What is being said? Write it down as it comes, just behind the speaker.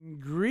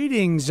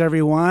Greetings,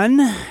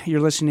 everyone. You're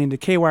listening to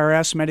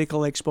KYRS Medical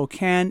Lake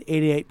Spokane,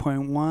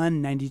 88.1,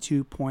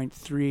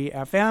 92.3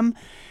 FM.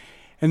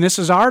 And this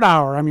is Art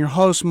Hour. I'm your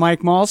host, Mike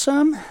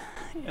Malsum.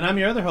 And I'm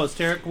your other host,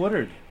 Eric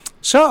Woodard.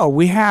 So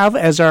we have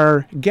as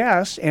our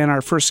guest, and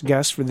our first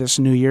guest for this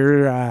new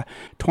year,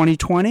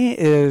 2020,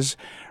 is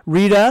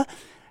Rita.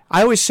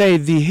 I always say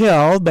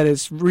Vigil, but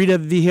it's Rita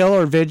Vigil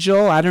or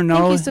Vigil. I don't know.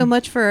 Thank you so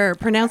much for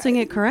pronouncing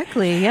it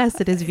correctly. Yes,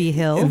 it is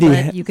Vigil,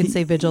 but you can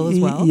say Vigil as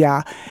well.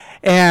 Yeah.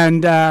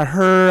 And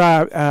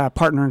her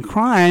partner in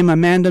crime,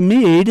 Amanda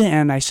Mead,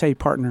 and I say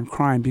partner in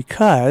crime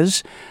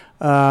because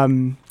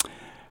Amanda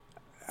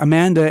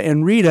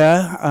and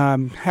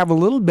Rita have a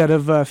little bit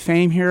of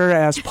fame here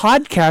as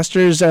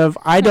podcasters of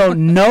I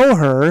Don't Know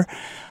Her,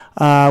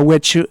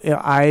 which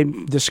I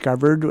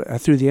discovered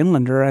through the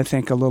Inlander, I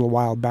think, a little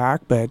while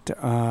back. But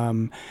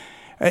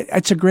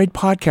it's a great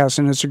podcast,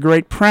 and it's a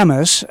great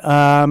premise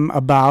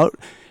about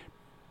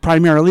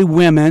primarily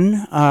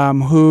women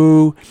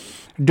who are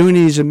doing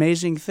these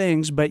amazing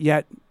things, but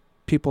yet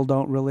people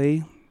don't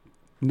really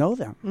know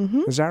them.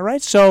 Mm-hmm. Is that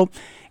right? So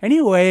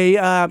anyway,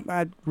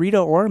 Rita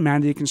or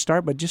Amanda, you can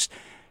start, but just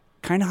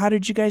kind of how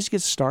did you guys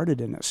get started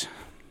in this?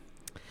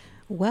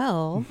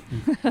 Well,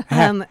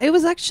 it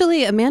was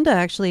actually, Amanda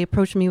actually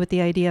approached me with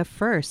the idea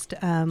first.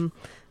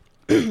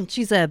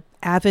 She's a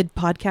avid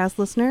podcast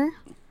listener,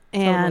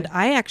 and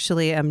totally. I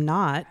actually am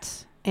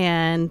not.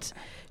 And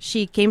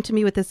she came to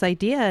me with this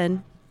idea,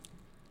 and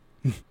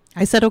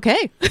I said,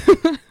 okay.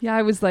 Yeah,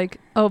 I was like,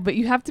 oh, but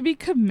you have to be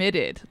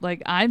committed.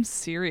 Like, I'm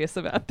serious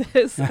about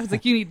this. I was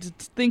like, you need to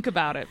think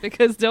about it,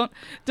 because don't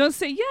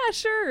say, yeah,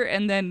 sure.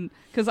 And then,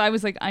 because I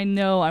was like, I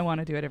know I want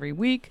to do it every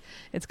week.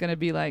 It's going to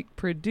be like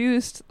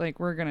produced. Like,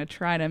 we're going to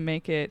try to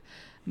make it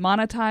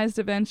monetized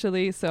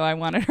eventually. So I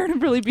wanted her to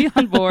really be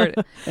on board.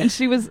 And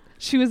she was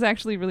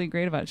actually really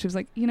great about it. She was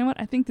like, you know what?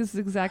 I think this is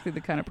exactly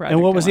the kind of project.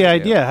 And what was the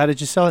idea? How did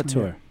you sell it to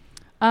her?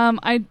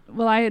 I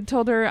had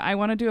told her I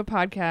want to do a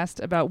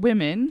podcast about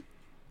women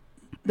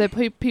that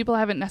people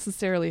haven't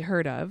necessarily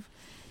heard of,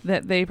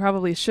 that they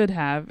probably should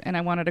have, and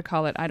I wanted to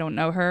call it I Don't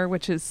Know Her,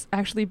 which is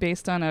actually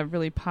based on a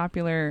really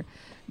popular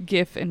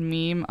GIF and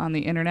meme on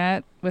the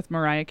internet with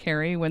Mariah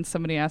Carey when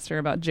somebody asked her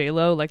about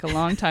J-Lo like a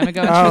long time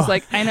ago, and she was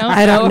like,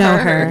 I don't know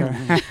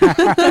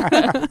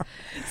her.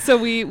 So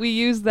we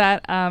used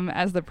that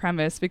as the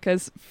premise,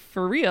 because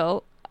for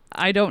real,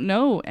 I don't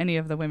know any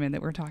of the women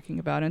that we're talking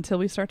about until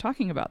we start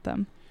talking about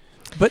them.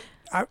 But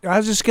I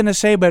was just going to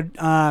say, but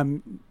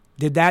how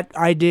did that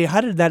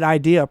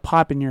idea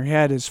pop in your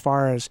head as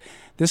far as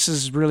this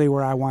is really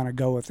where I want to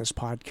go with this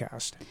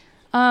podcast?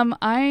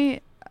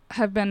 I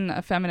have been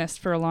a feminist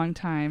for a long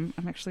time.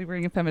 I'm actually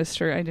wearing a feminist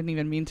shirt. I didn't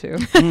even mean to.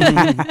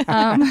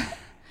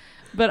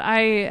 But I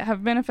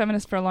have been a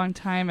feminist for a long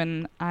time,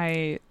 and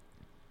I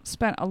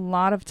spent a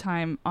lot of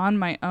time on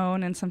my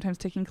own and sometimes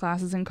taking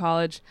classes in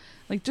college,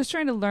 like just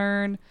trying to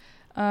learn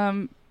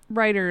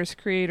writers,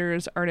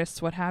 creators,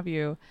 artists, what have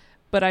you.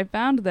 But I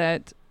found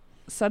that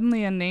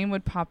suddenly a name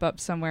would pop up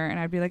somewhere and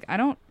I'd be like, I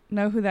don't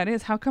know who that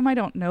is. How come I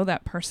don't know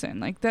that person?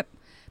 Like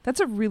that's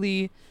a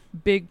really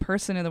big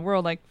person in the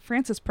world. Like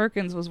Frances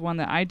Perkins was one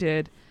that I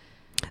did.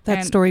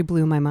 That story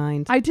blew my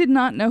mind. I did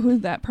not know who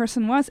that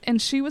person was. And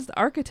she was the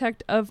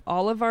architect of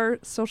all of our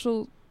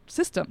social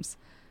systems.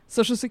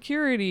 Social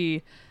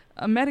Security,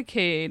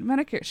 Medicaid,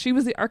 Medicare. She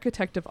was the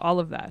architect of all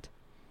of that.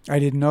 I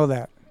didn't know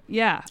that.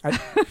 Yeah.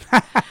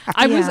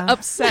 I was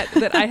upset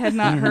that I had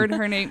not heard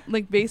her name.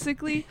 Like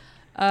basically,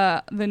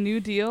 the New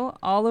Deal,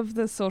 all of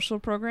the social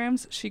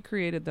programs, she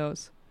created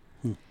those.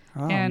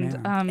 Oh,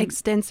 and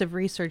extensive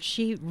research.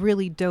 She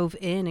really dove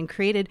in and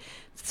created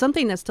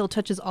something that still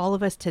touches all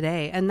of us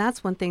today. And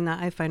that's one thing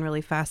that I find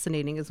really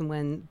fascinating, is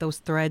when those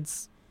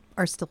threads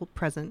are still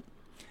present.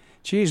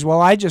 Geez, well,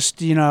 I just,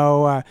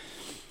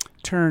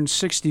 turned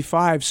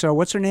 65. So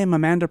what's her name?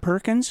 Amanda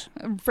Perkins?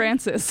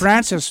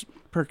 Frances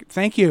Perkins.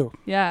 Thank you.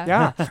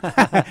 Yeah.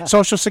 Yeah.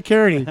 Social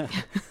Security.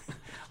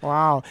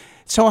 Wow.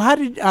 So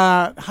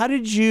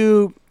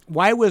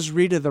why was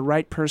Rita the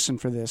right person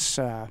for this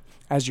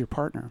as your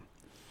partner?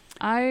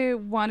 I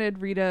wanted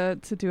Rita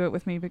to do it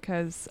with me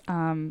because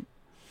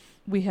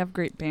we have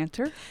great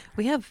banter.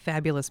 We have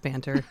fabulous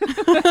banter.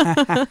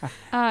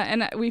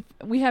 And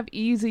we have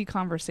easy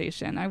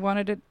conversation. I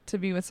wanted it to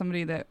be with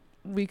somebody that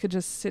we could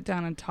just sit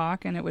down and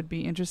talk, and it would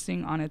be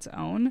interesting on its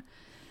own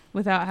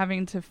without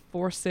having to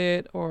force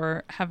it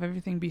or have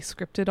everything be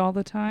scripted all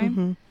the time.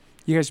 Mm-hmm.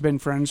 You guys have been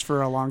friends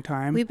for a long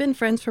time? We've been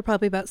friends for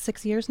probably about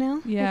 6 years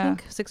now. Yeah. I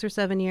think 6 or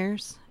 7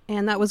 years.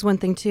 And that was one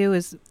thing, too,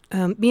 is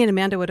me and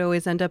Amanda would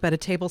always end up at a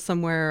table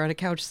somewhere or on a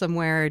couch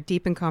somewhere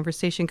deep in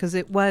conversation,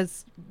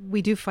 because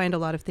we do find a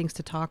lot of things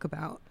to talk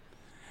about.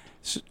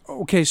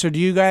 So do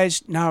you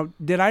guys, now,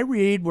 did I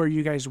read where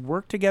you guys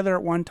worked together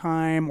at one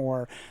time,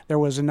 or there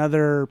was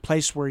another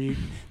place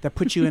that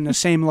put you in the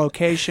same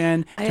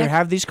location to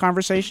have these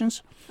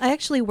conversations? I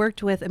actually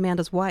worked with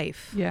Amanda's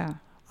wife. Yeah.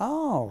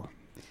 Oh.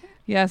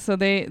 Yeah, so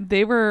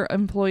they were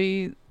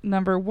employee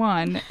number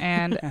 1,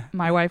 and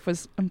my wife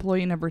was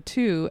employee number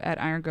 2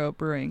 at Iron Goat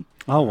Brewing.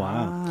 Oh,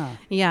 wow.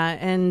 Yeah,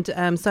 and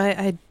so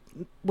I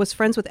was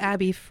friends with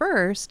Abby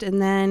first,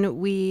 and then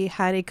we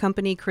had a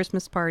company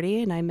Christmas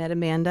party, and I met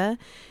Amanda.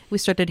 We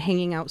started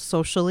hanging out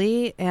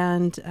socially,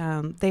 and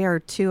they are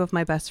two of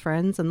my best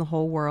friends in the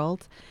whole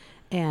world.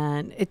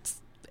 And it's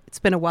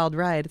been a wild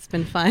ride. It's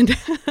been fun.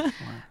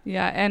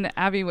 Yeah, and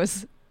Abby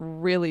was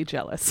really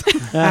jealous. She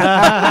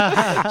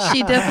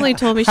definitely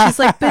told me, she's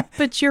like,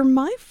 but you're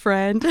my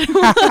friend.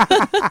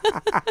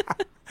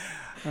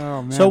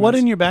 Oh, man. So what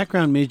in your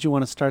background made you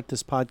want to start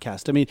this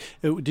podcast? I mean,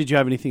 did you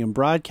have anything in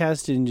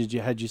broadcasting?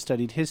 Had you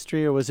studied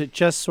history, or was it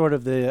just sort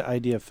of the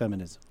idea of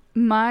feminism?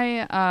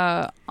 My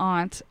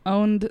aunt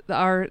owned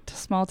our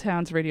small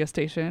town's radio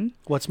station,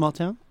 What small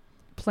town?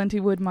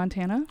 Plentywood,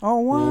 Montana. Oh,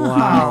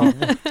 wow.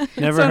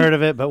 Never So- heard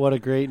of it, but what a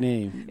great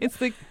name. It's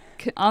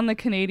on the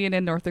Canadian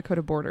and North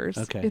Dakota borders.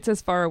 Okay. It's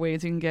as far away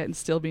as you can get and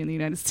still be in the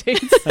United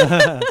States.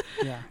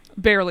 Yeah.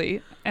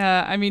 Barely.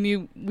 I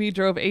mean, we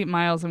drove 8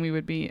 miles and we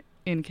would be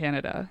in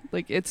Canada.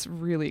 Like, it's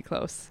really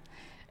close.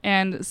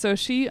 And so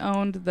she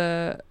owned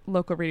the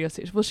local radio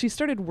station. Well, she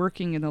started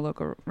working in the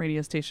local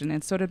radio station,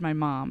 and so did my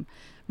mom.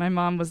 My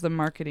mom was the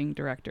marketing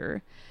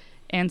director.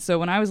 And so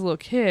when I was a little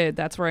kid,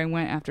 that's where I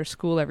went after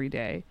school every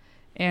day.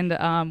 And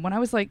when I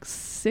was like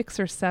 6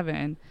 or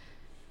 7,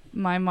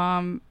 my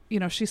mom,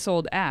 she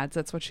sold ads.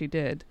 That's what she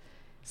did.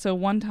 So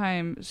one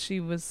time she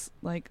was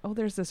like, oh,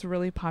 there's this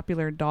really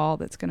popular doll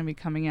that's going to be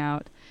coming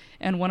out.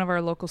 And one of our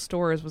local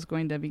stores was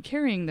going to be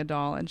carrying the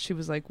doll. And she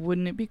was like,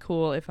 wouldn't it be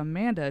cool if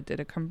Amanda did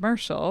a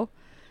commercial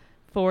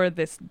for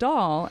this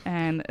doll?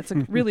 And it's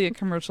really a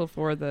commercial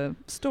for the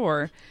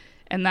store.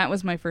 And that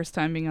was my first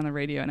time being on the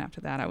radio. And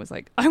after that, I was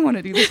like, I want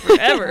to do this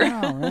forever.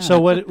 Wow, right. So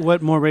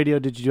what more radio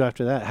did you do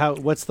after that?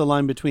 What's the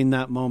line between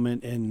that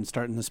moment and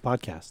starting this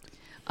podcast?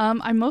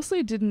 I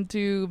mostly didn't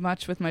do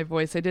much with my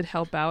voice. I did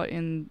help out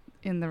in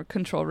the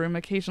control room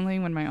occasionally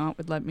when my aunt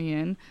would let me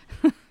in.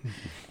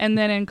 And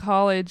then in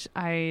college,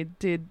 I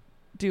did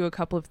do a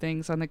couple of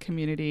things on the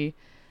community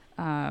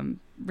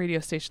radio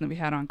station that we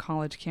had on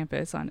college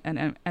campus at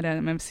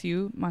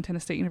MMCU, Montana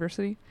State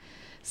University.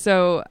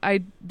 So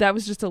that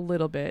was just a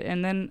little bit.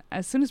 And then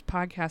as soon as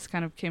podcasts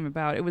kind of came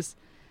about, it was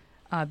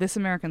This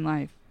American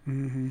Life,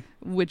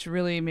 which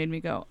really made me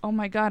go, oh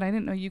my God, I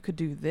didn't know you could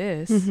do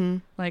this. Mm-hmm.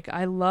 Like,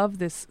 I love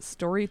this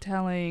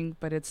storytelling,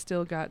 but it's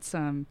still got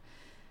some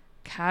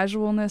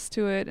casualness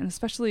to it. And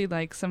especially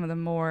like some of the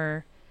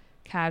more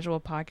casual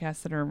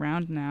podcasts that are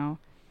around now.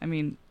 I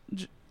mean,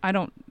 I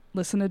don't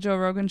listen to Joe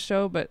Rogan's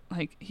show, but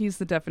like, he's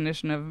the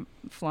definition of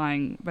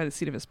flying by the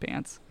seat of his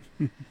pants.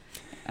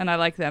 And I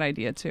like that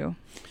idea too.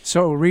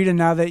 So, Rita,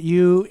 now that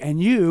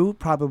you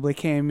probably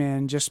came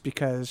in just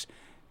because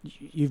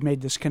you've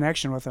made this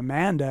connection with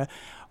Amanda,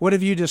 what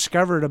have you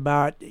discovered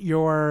about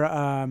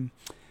your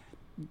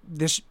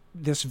this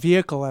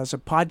vehicle as a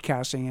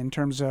podcasting in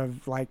terms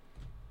of like?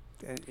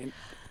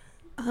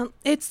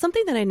 It's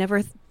something that I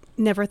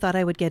never thought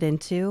I would get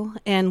into.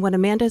 And when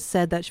Amanda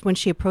said that, when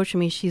she approached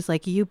me, she's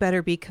like, you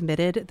better be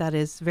committed. That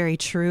is very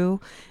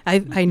true.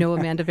 I know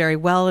Amanda very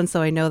well. And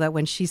so I know that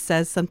when she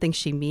says something,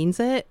 she means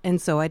it.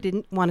 And so I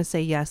didn't want to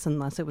say yes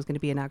unless it was going to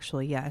be an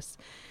actual yes.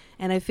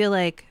 And I feel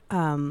like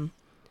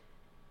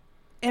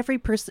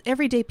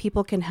everyday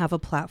people can have a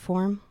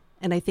platform.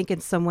 And I think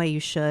in some way you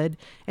should.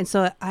 And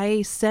so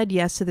I said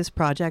yes to this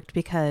project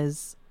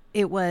because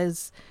it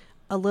was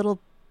a little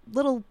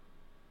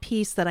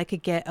piece that I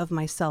could get of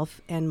myself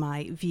and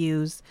my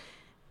views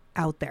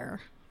out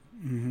there.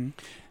 Mm-hmm.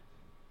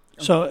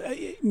 So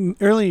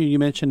earlier you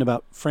mentioned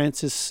about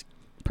Frances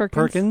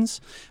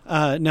Perkins.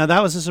 Now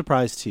that was a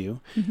surprise to you.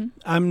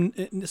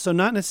 Mm-hmm. So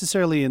not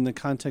necessarily in the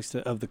context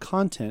of the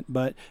content,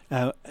 but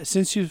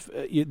since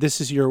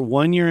this is your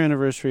 1-year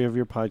anniversary of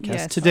your podcast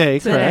Yes. today,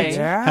 correct?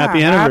 Yeah,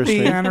 Happy anniversary.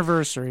 Happy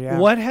anniversary. Yeah.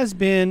 What has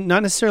been,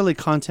 not necessarily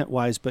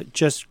content-wise, but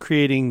just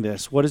creating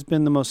this, what has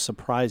been the most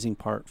surprising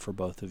part for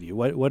both of you?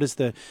 What is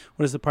the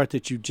part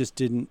that you just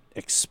didn't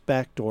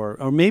expect, or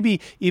maybe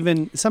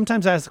even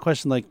sometimes I ask the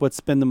question like, what's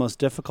been the most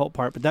difficult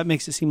part? But that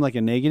makes it seem like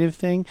a negative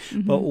thing.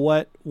 Mm-hmm. But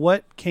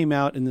what came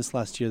out in this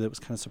last year that was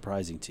kind of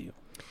surprising to you?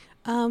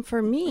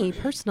 For me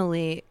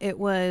personally, it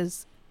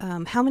was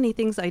how many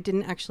things I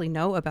didn't actually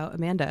know about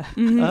Amanda.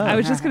 Mm-hmm. Oh. I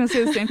was just going to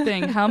say the same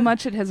thing. How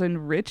much it has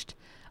enriched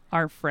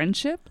our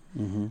friendship.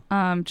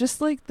 Mm-hmm.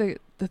 Just like the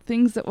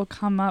things that will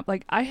come up.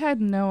 Like, I had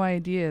no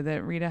idea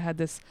that Rita had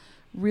this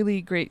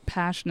really great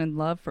passion and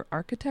love for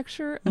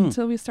architecture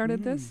until we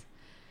started this.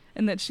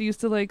 And that she used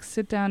to like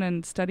sit down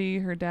and study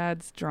her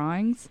dad's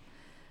drawings.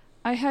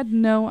 I had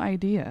no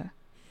idea.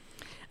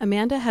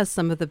 Amanda has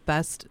some of the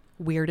best,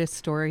 weirdest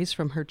stories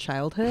from her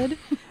childhood.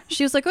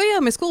 She was like, oh yeah,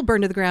 my school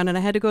burned to the ground and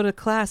I had to go to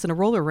class in a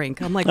roller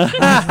rink. I'm like, what?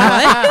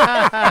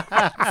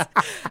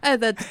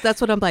 And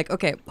that's what I'm like,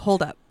 okay,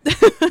 hold up.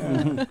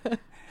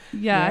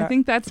 Yeah, I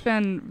think that's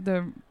been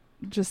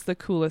the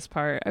coolest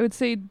part. I would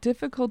say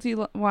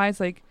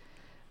difficulty-wise, like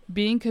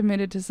being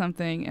committed to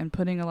something and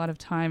putting a lot of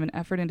time and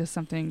effort into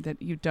something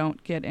that you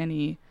don't get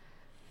any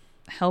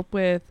help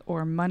with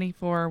or money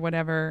for or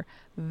whatever,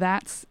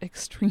 that's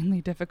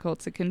extremely difficult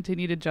to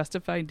continue to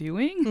justify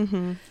doing.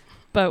 Mm-hmm.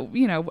 But,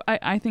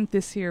 I think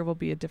this year will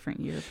be a different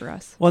year for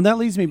us. Well, and that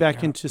leads me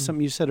back into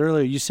something you said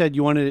earlier. You said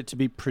you wanted it to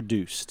be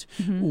produced.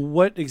 Mm-hmm.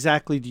 What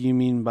exactly do you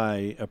mean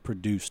by a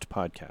produced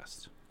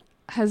podcast?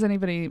 Has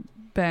anybody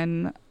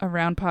been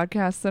around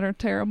podcasts that are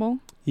terrible?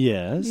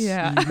 Yes.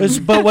 Yeah.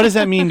 But what does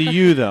that mean to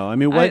you, though? I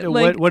mean,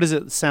 what what does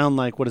it sound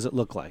like? What does it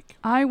look like?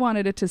 I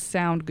wanted it to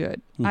sound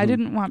good. Mm-hmm. I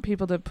didn't want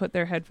people to put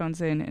their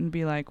headphones in and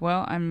be like,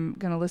 well, I'm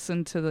going to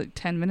listen to the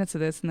 10 minutes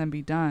of this and then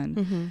be done.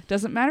 Mm-hmm.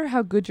 Doesn't matter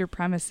how good your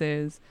premise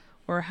is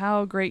or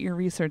how great your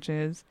research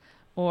is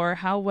or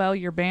how well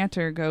your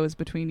banter goes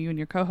between you and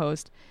your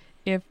co-host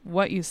if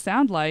what you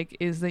sound like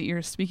is that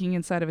you're speaking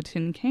inside of a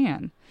tin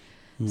can.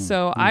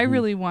 So I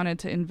really wanted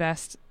to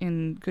invest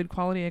in good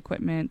quality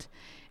equipment,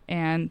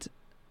 and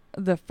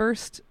the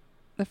first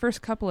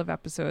couple of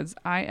episodes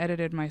I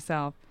edited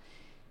myself,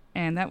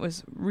 and that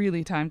was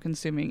really time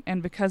consuming.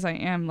 And because I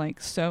am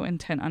like so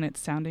intent on it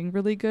sounding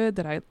really good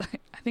that I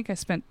think I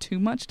spent too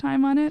much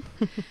time on it,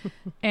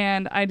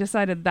 and I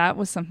decided that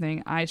was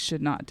something I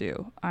should not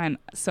do. And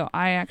so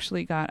I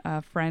actually got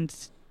a friend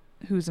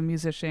who's a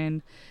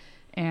musician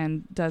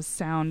and does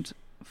sound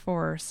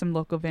for some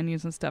local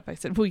venues and stuff. I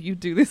said, will you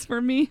do this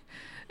for me?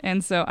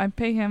 And so I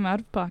pay him out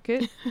of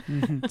pocket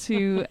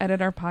to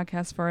edit our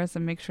podcast for us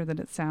and make sure that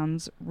it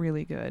sounds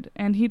really good.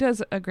 And he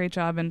does a great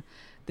job. And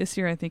this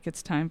year I think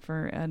it's time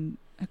for an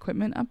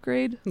equipment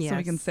upgrade so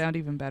we can sound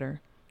even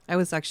better. I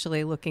was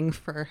actually looking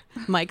for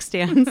mic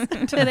stands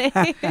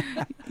today.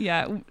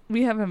 Yeah,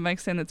 we have a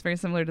mic stand that's very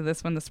similar to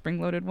this one, the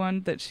spring-loaded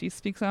one that she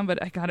speaks on,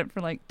 but I got it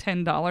for like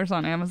 $10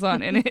 on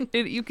Amazon, and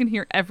it you can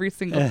hear every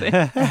single thing.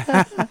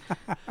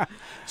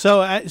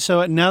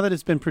 So now that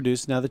it's been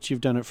produced, now that you've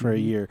done it for a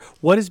year,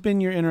 what has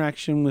been your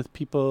interaction with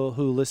people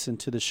who listen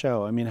to the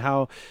show? I mean,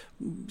 how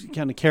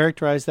kind of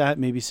characterize that,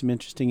 maybe some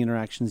interesting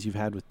interactions you've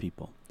had with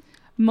people?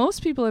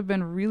 Most people have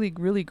been really,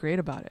 really great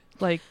about it.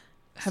 Like,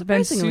 have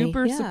been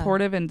super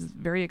supportive and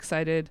very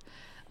excited.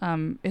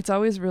 It's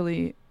always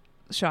really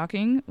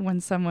shocking when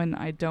someone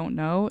I don't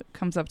know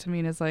comes up to me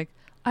and is like,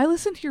 I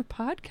listened to your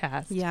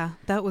podcast. Yeah,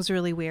 that was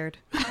really weird.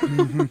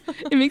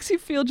 It makes you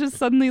feel just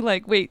suddenly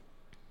like, wait,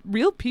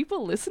 real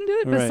people listen to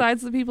it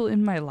besides the people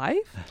in my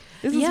life?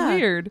 This is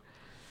weird.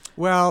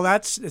 Well,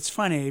 it's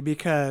funny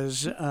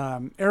because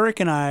Eric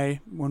and I,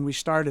 when we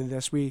started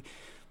this, we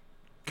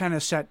kind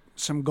of set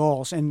some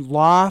goals and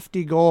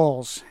lofty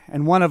goals.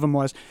 And one of them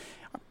was,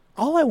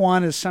 all I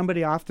want is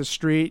somebody off the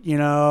street,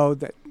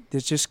 that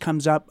just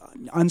comes up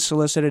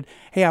unsolicited.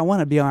 Hey, I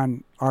want to be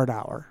on Art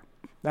Hour.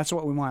 That's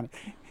what we wanted.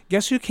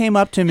 Guess who came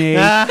up to me?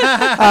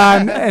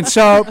 And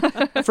so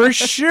for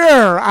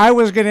sure I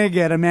was going to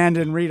get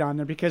Amanda and Reed on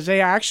there because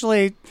they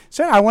actually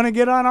said, I want to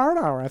get on Art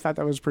Hour. I thought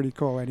that was pretty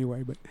cool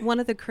anyway. But one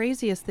of the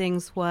craziest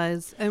things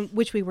was,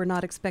 which we were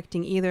not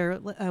expecting either,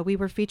 we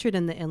were featured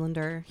in the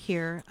Inlander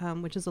here,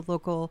 which is a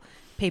local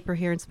paper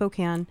here in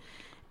Spokane.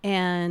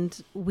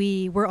 And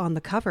we were on the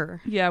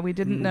cover. Yeah, we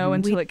didn't know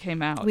until it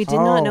came out. We did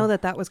not know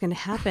that was going to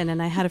happen.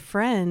 And I had a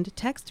friend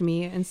text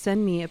me and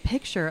send me a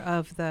picture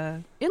of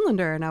the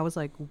Inlander. And I was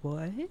like,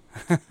 what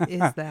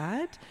is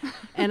that?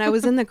 And I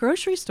was in the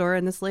grocery store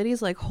and this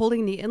lady's like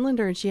holding the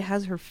Inlander and she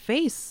has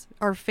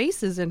our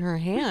faces in her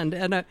hand.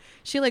 And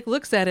she like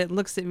looks at it and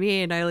looks at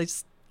me and I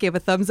just gave a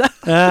thumbs up.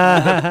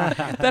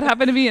 That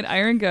happened to me at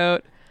Iron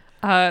Goat.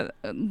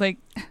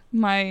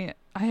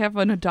 I have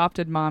an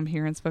adopted mom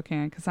here in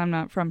Spokane because I'm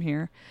not from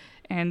here.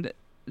 And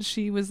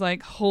she was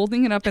like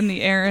holding it up in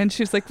the air and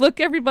she was like, look,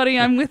 everybody,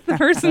 I'm with the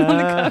person on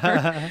the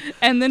cover.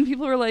 And then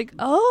people were like,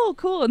 oh,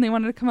 cool. And they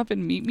wanted to come up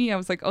and meet me. I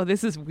was like, oh,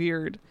 this is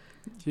weird.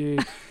 Gee.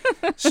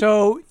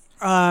 So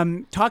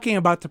talking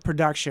about the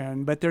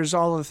production, but there's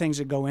all the things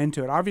that go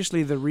into it.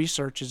 Obviously, the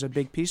research is a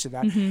big piece of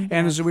that. Mm-hmm.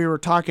 And as we were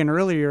talking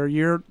earlier,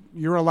 you're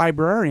a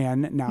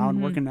librarian now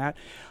and working that.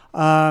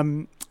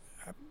 I'm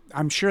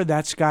sure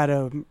that's got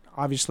to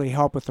obviously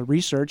help with the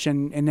research.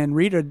 And then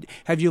Rita,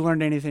 have you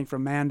learned anything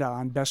from Amanda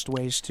on best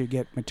ways to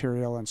get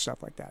material and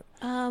stuff like that?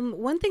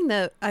 One thing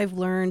that I've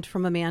learned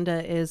from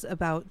Amanda is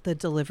about the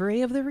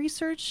delivery of the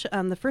research.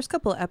 The first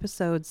couple of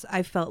episodes,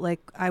 I felt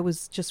like I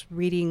was just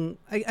reading,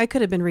 I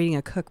could have been reading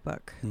a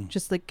cookbook,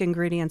 just like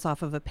ingredients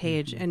off of a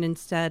page. And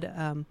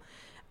instead,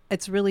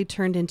 it's really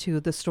turned into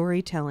the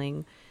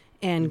storytelling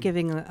and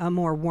giving a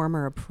more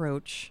warmer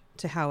approach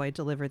to how I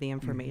deliver the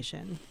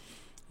information.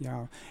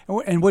 Yeah.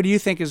 And what do you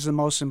think is the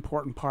most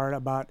important part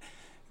about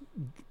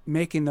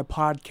making the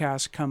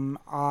podcast come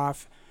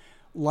off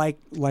like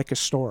a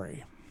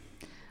story?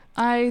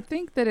 I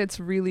think that it's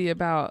really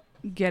about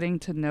getting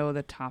to know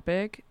the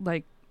topic.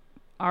 Like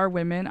our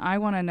women, I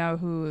want to know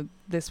who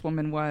this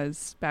woman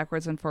was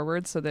backwards and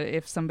forwards so that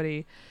if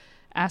somebody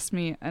asks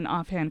me an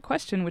offhand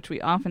question, which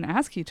we often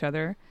ask each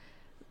other,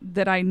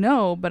 that I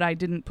know but I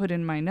didn't put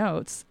in my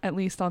notes, at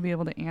least I'll be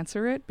able to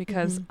answer it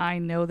because I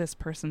know this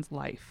person's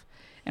life.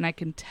 And I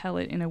can tell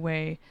it in a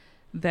way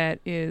that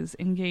is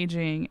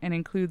engaging and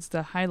includes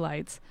the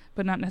highlights,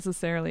 but not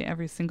necessarily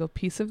every single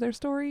piece of their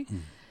story.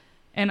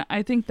 And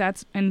I think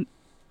and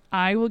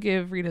I will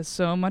give Rita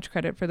so much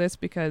credit for this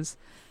because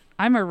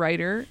I'm a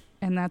writer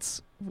and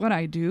that's what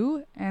I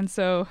do. And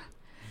so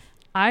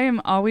I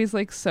am always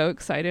like so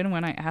excited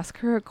when I ask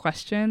her a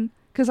question,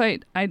 because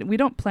we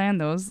don't plan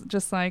those,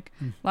 just like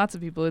lots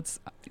of people. It's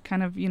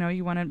kind of,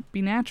 you want to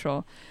be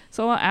natural.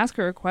 So I'll ask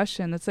her a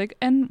question that's like,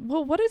 and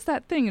well, what is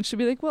that thing? And she'll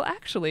be like, well,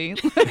 actually,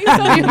 let me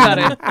tell you about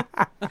it.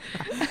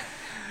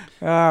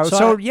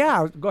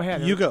 Yeah, go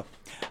ahead. You go.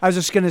 I was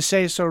just going to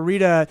say, so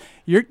Rita,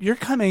 you're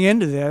coming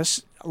into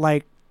this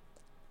like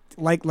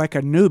a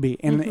newbie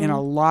in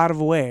a lot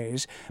of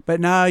ways, but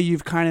now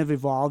you've kind of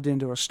evolved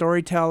into a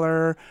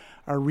storyteller,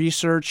 a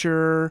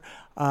researcher.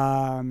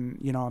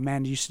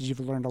 Amanda, you said you've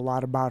learned a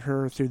lot about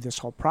her through this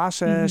whole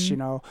process.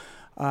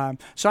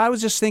 So I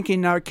was just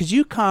thinking now, because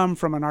you come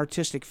from an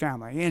artistic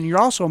family, and you're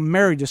also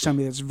married to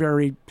somebody that's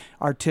very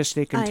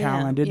artistic and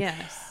talented.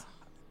 Yes.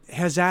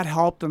 Has that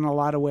helped in a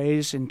lot of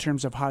ways in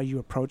terms of how you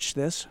approach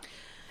this?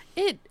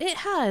 It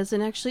has,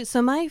 and actually,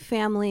 so my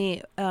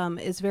family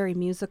is very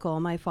musical.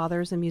 My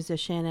father's a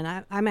musician,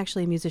 and I'm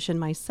actually a musician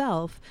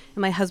myself.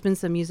 And my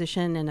husband's a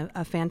musician and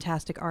a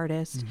fantastic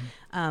artist.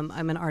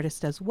 I'm an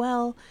artist as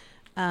well.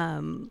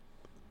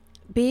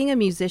 Being a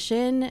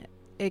musician,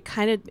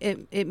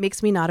 it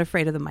makes me not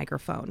afraid of the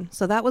microphone.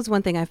 So that was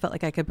one thing I felt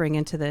like I could bring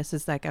into this,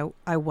 is like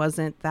I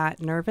wasn't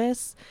that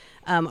nervous.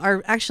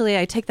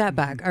 I take that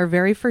back. Our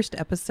very first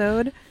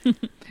episode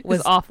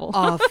was awful.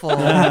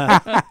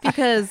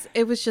 Because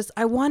it was just,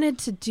 I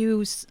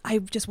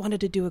just wanted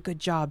to do a good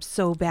job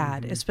so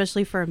bad,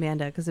 especially for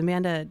Amanda, because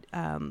Amanda,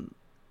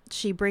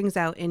 she brings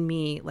out in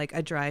me like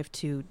a drive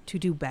to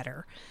do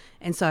better.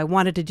 And so I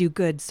wanted to do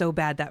good so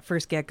bad that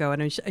first get-go.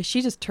 And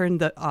she just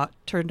turned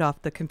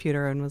off the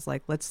computer and was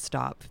like, let's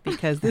stop,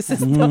 because this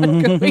is not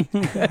going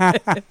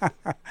good.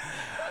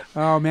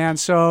 Oh, man.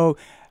 So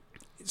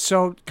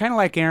kind of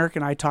like Eric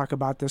and I talk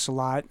about this a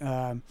lot,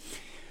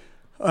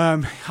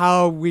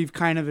 how we've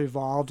kind of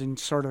evolved and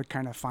sort of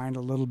kind of find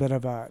a little bit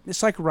of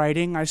it's like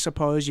writing, I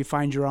suppose. You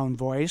find your own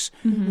voice.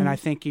 And I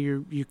think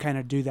you kind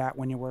of do that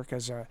when you work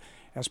as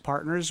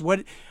partners.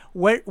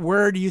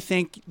 Where do you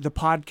think the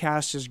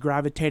podcast is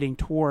gravitating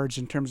towards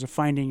in terms of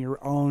finding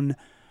your own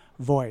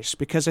voice?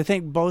 Because I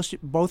think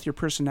both your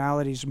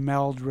personalities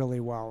meld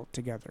really well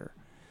together.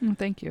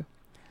 Thank you.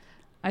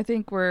 I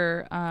think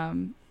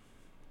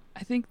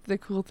I think the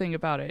cool thing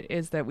about it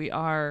is that we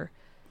are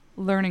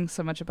learning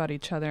so much about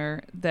each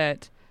other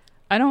that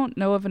I don't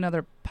know of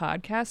another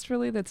podcast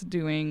really that's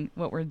doing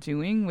what we're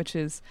doing, which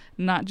is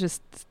not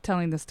just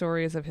telling the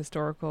stories of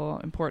historical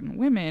important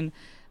women,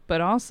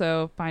 but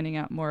also finding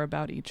out more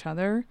about each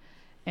other.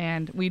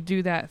 And we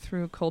do that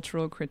through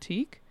cultural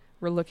critique.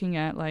 We're looking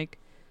at, like,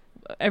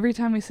 every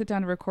time we sit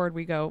down to record,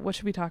 we go, what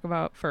should we talk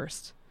about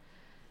first?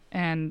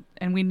 And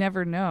we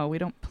never know. We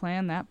don't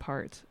plan that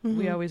part.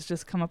 We always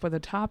just come up with a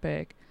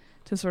topic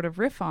to sort of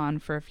riff on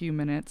for a few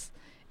minutes,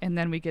 and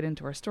then we get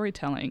into our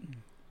storytelling.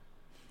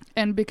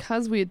 And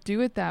because we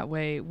do it that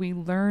way, we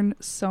learn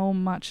so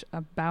much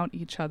about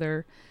each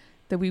other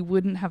that we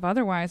wouldn't have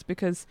otherwise,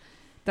 because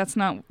that's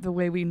not the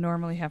way we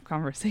normally have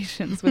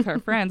conversations with our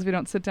friends. We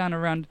don't sit down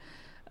around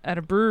at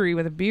a brewery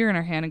with a beer in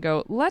our hand and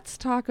go, let's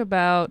talk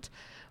about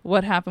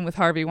what happened with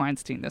Harvey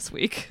Weinstein this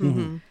week.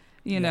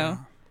 You know?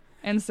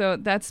 And so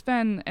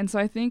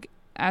I think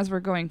as we're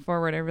going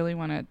forward, I really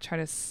want to try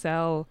to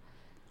sell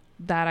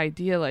that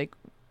idea. Like,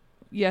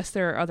 yes,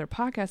 there are other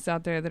podcasts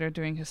out there that are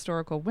doing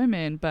historical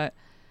women, but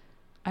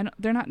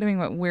they're not doing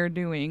what we're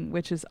doing,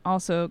 which is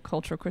also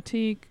cultural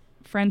critique,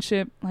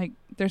 friendship. Like,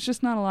 there's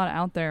just not a lot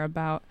out there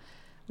about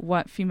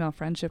what female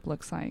friendship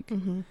looks like.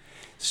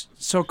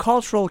 So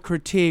cultural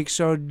critique.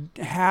 So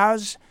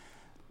has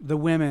the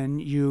women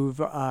you've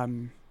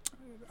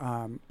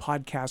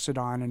podcasted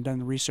on and done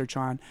the research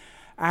on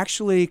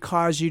actually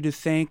cause you to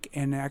think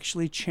and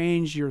actually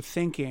change your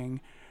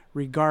thinking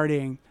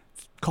regarding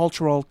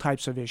cultural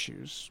types of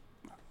issues?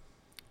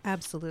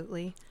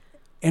 Absolutely.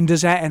 And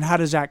how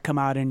does that come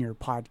out in your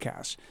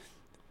podcast?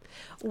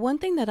 One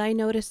thing that I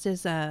noticed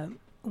is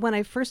when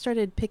I first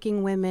started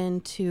picking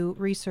women to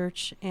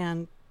research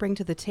and bring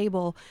to the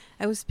table,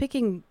 I was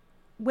picking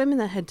women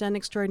that had done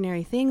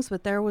extraordinary things,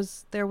 but there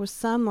was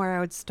some where I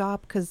would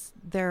stop because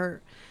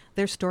their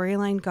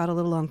storyline got a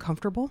little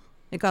uncomfortable.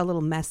 It got a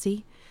little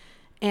messy.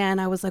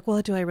 And I was like,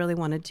 well, do I really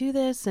want to do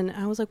this? And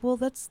I was like, well,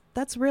 that's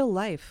real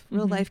life.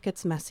 Real life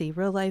gets messy.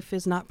 Real life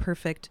is not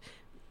perfect.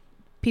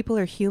 People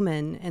are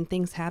human and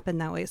things happen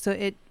that way. So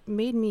it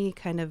made me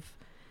kind of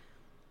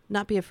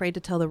not be afraid to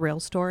tell the real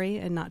story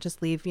and not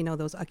just leave,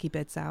 those ucky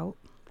bits out.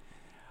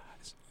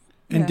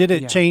 And did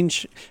it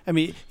change? I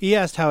mean, he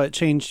asked how it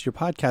changed your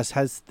podcast.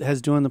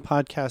 Has doing the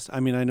podcast, I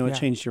mean, I know it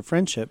changed your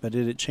friendship, but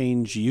did it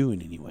change you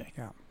in any way?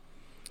 Yeah.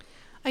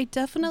 I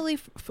definitely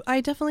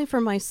for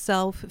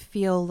myself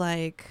feel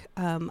like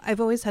I've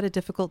always had a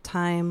difficult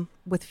time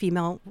with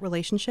female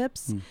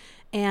relationships.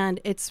 And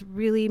it's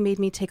really made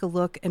me take a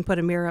look and put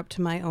a mirror up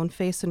to my own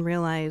face and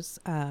realize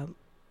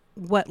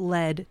what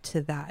led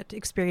to that.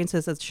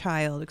 Experiences as a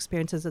child,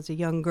 experiences as a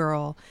young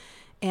girl.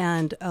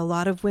 And a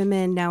lot of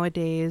women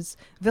nowadays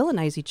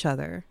villainize each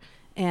other.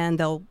 And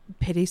they'll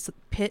pit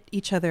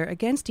each other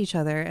against each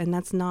other. And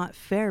that's not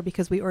fair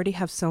because we already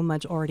have so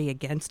much already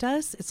against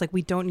us. It's like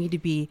we don't need to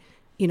be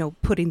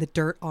putting the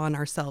dirt on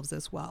ourselves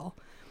as well.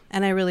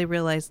 And I really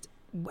realized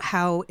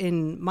how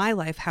in my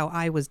life, how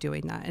I was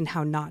doing that and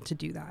how not to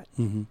do that.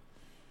 Mm-hmm.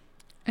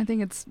 I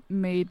think it's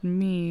made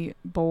me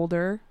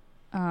bolder,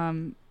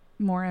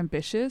 more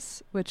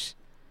ambitious, which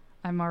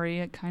I'm already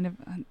a kind of...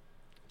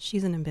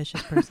 She's an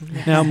ambitious person.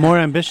 Yeah. Now, more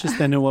ambitious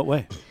than in what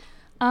way?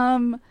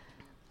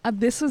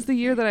 This was the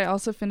year that I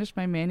also finished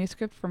my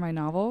manuscript for my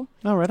novel.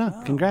 Oh, right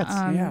on. Congrats.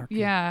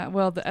 Yeah,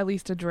 well, at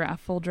least a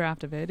full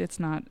draft of it. It's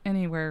not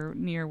anywhere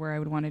near where I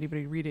would want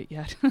anybody to read it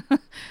yet.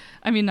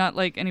 I mean, not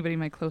like anybody in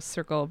my close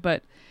circle,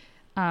 but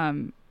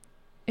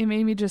it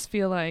made me just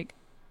feel like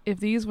if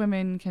these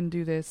women can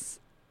do this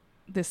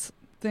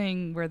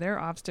thing where their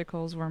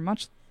obstacles were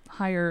much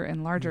higher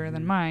and larger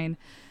than mine,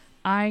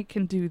 I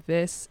can do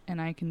this,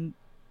 and I can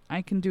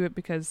do it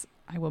because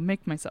I will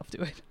make myself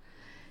do it.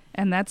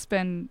 And that's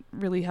been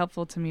really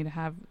helpful to me to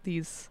have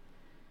these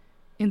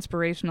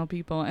inspirational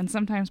people and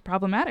sometimes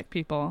problematic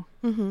people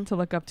to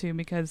look up to,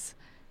 because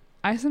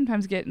I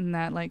sometimes get in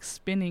that like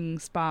spinning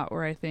spot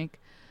where I think,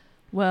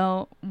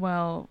 well,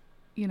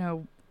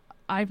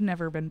 I've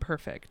never been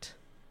perfect.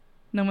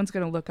 No one's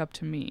going to look up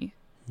to me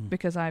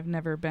because I've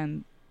never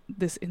been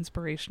this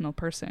inspirational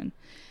person.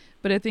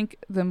 But I think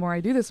the more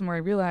I do this, the more I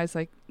realize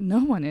like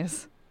no one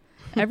is.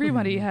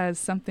 Everybody has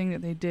something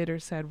that they did or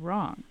said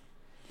wrong.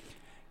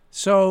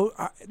 So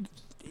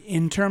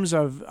in terms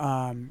of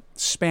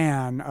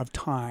span of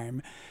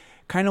time,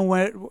 kind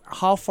of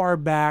how far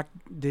back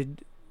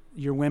did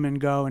your women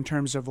go in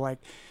terms of like,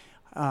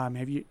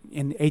 have you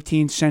in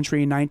 18th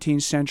century,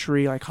 19th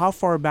century, like how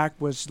far back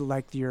was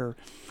like the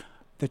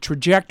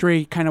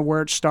trajectory, kind of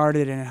where it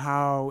started and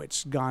how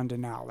it's gone to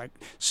now, like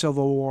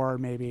Civil War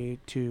maybe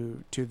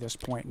to this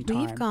point in time?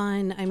 We've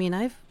gone, I mean,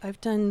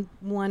 I've done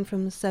one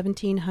from the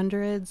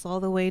 1700s all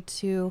the way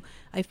to,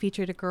 I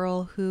featured a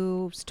girl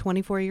who's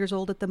 24 years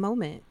old at the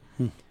moment.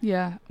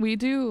 Yeah, we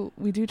do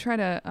try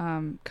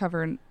to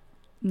cover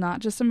not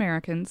just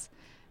Americans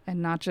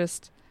and not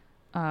just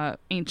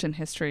ancient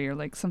history or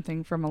like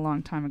something from a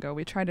long time ago.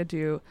 We try to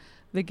do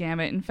the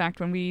gamut. In fact,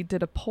 when we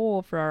did a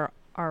poll for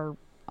our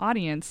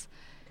audience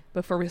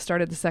before we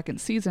started the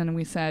second season,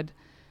 we said,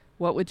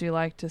 what would you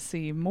like to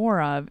see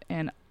more of?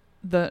 And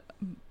the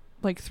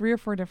like 3 or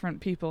 4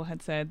 different people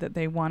had said that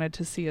they wanted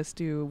to see us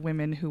do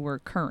women who were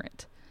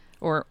current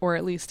or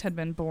at least had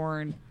been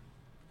born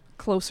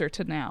closer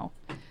to now,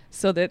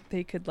 so that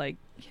they could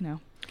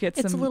get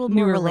it's some a little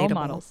more newer role relatable.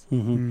 models.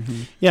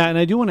 Yeah, and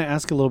I do want to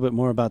ask a little bit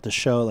more about the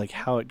show, like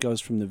how it goes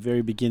from the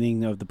very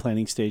beginning of the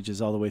planning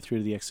stages all the way through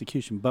to the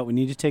execution. But we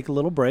need to take a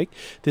little break.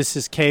 This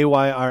is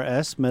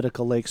KYRS,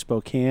 Medical Lake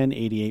Spokane,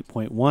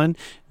 88.1,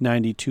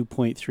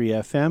 92.3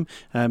 FM.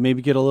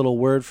 Maybe get a little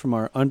word from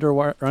our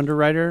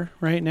underwriter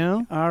right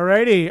now. All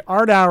righty.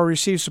 Art Hour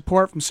receives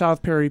support from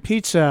South Perry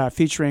Pizza,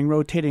 featuring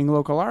rotating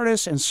local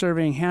artists and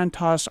serving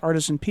hand-tossed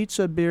artisan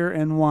pizza, beer,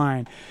 and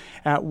wine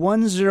at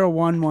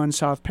 1011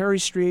 South Perry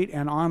Street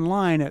and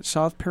online at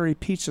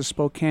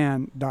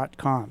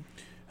southperrypizzaspokane.com.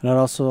 And I'd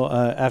also,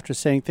 after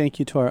saying thank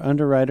you to our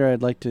underwriter,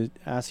 I'd like to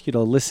ask you to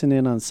listen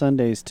in on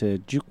Sundays to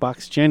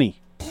Jukebox Jenny.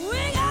 We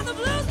got the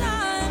blues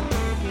now.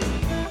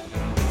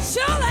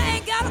 Sure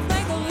ain't got a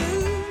thing to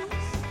lose.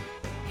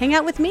 Hang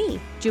out with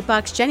me,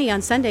 Jukebox Jenny,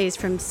 on Sundays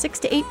from 6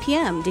 to 8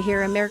 p.m. to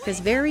hear America's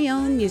very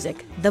own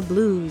music, the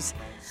blues.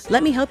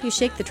 Let me help you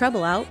shake the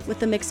trouble out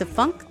with a mix of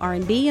funk,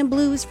 R&B, and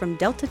blues from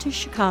Delta to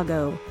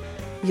Chicago.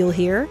 You'll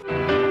hear...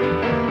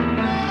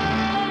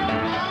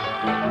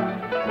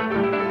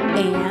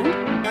 and...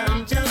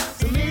 I'm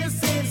just a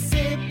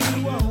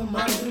Mississippi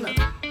woman.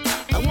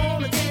 I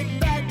want to get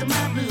back to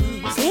my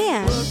blues.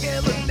 and... Work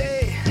every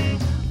day,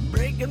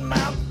 breaking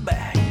my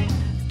back,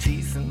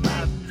 chasing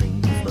my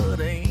dreams, but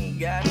I ain't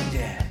got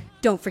jack.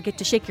 Don't forget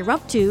to shake your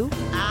rump too.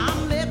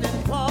 I'm living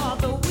for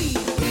the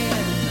weekend.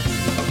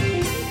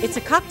 It's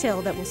a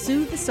cocktail that will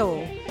soothe the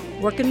soul.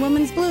 Working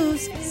Woman's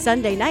Blues,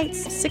 Sunday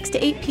nights, 6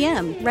 to 8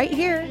 p.m., right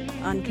here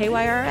on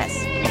KYRS.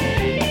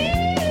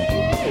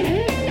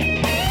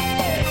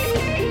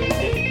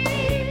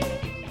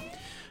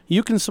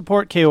 You can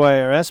support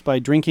KYRS by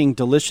drinking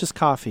delicious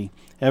coffee.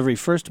 Every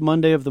first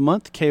Monday of the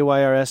month,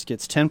 KYRS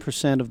gets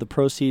 10% of the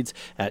proceeds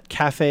at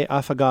Cafe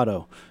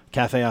Affogato.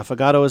 Cafe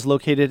Affogato is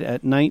located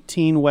at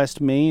 19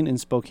 West Main in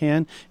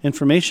Spokane.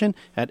 Information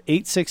at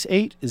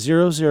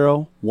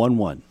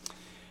 868-0011.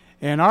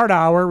 And Art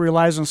Hour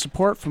relies on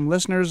support from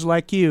listeners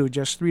like you.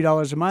 Just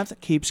 $3 a month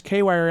keeps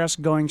KYRS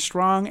going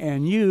strong,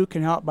 and you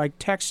can help by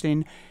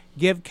texting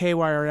Give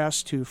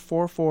KYRS to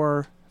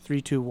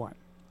 44321.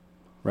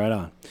 Right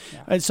on.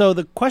 So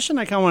the question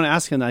I kind of want to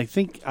ask, and I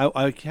think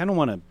I kind of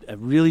want a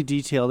really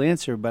detailed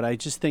answer, but I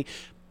just think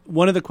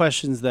one of the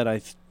questions that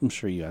I'm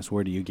sure you asked,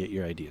 where do you get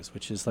your ideas?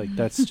 Which is like,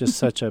 that's just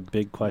such a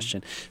big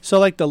question. So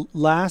like the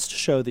last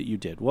show that you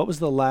did, what was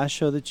the last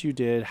show that you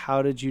did?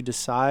 How did you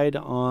decide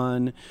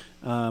on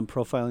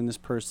profiling this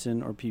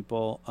person or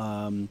people?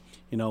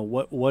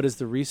 What does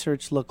the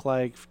research look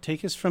like?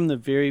 Take us from the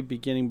very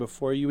beginning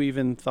before you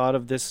even thought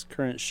of this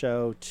current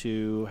show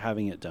to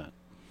having it done.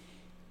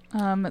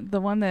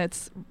 The one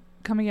that's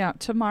coming out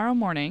tomorrow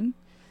morning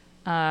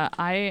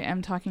I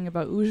am talking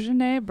about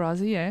Eugénie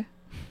Brazier.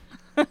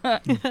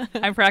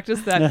 I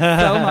practiced that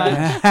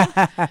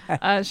so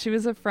much. She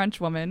was a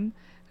French woman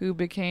who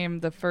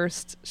became the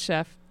first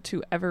chef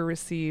to ever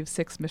receive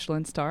 6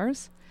 Michelin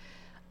stars.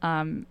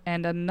 And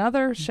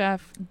another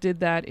chef did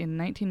that in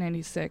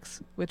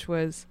 1996, which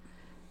was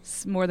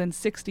more than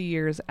 60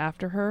 years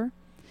after her.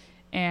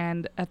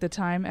 And at the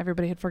time,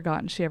 everybody had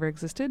forgotten she ever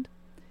existed.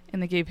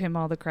 And they gave him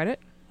all the credit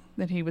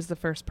that he was the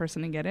first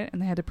person to get it.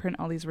 And they had to print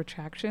all these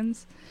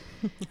retractions.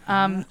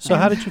 So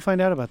how did you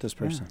find out about this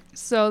person?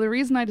 So the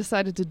reason I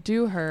decided to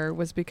do her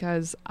was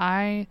because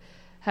I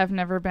have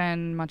never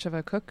been much of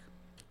a cook.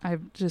 I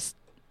just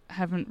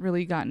haven't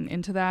really gotten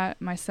into that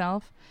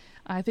myself.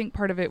 I think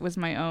part of it was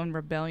my own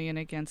rebellion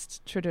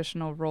against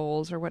traditional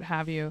roles or what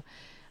have you.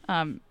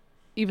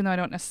 Even though I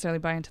don't necessarily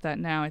buy into that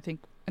now, I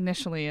think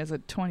initially as a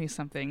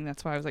 20-something,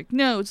 that's why I was like,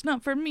 no, it's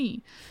not for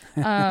me.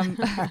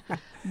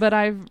 But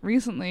I've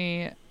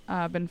recently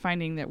been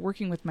finding that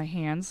working with my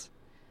hands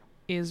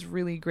is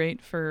really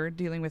great for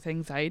dealing with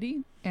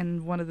anxiety.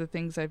 And one of the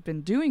things I've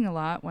been doing a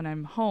lot when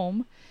I'm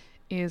home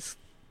is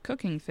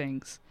cooking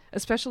things,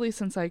 especially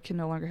since I can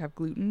no longer have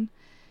gluten.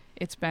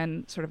 It's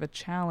been sort of a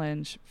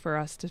challenge for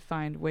us to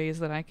find ways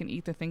that I can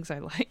eat the things I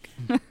like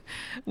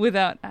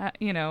without,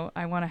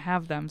 I want to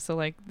have them. So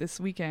like this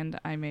weekend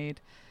I made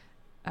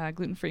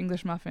gluten-free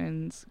English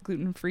muffins,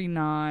 gluten-free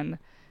naan,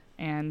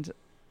 and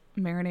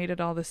marinated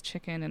all this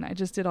chicken, and I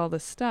just did all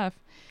this stuff.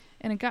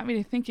 And it got me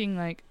to thinking,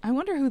 like, I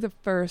wonder who the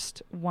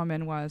first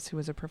woman was who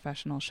was a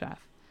professional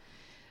chef.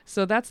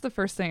 So that's the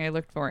first thing I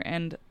looked for.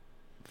 And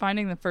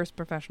finding the first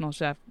professional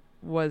chef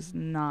was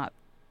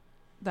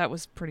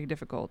pretty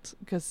difficult,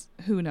 because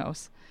who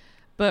knows.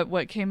 But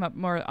what came up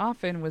more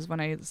often was when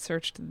I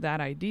searched that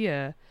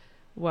idea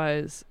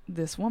was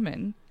this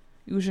woman,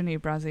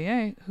 Eugénie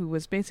Brazier, who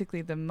was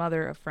basically the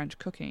mother of French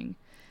cooking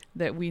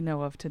that we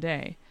know of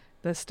today.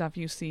 The stuff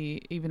you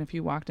see, even if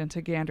you walked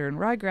into Gander and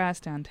Ryegrass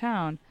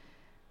downtown,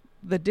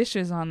 the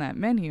dishes on that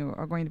menu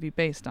are going to be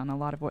based on a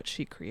lot of what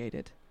she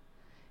created.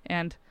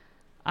 And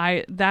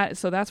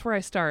so that's where I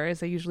start,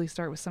 is I usually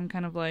start with some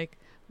kind of like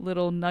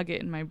little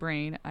nugget in my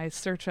brain. I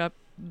search up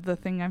the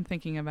thing I'm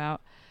thinking about.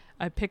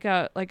 I pick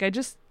out, like, I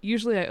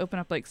open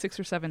up like 6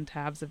 or 7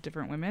 tabs of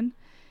different women,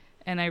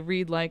 and I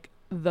read like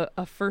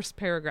a first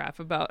paragraph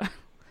about,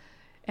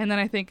 and then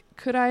I think,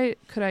 could I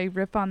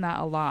rip on that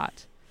a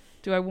lot?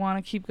 Do I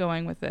want to keep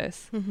going with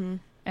this? Mm-hmm.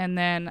 And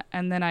then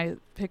I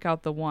pick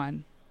out the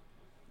one.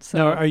 So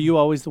now, are you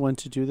always the one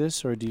to do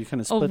this, or do you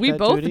kind of split that duty? We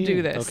both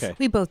do this. Okay.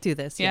 We both do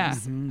this, yeah.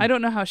 yes. Mm-hmm. I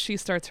don't know how she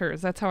starts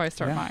hers. That's how I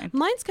start mine.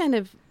 Mine's kind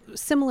of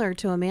similar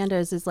to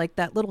Amanda's, is like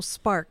that little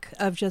spark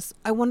of just,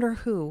 I wonder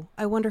who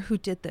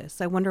did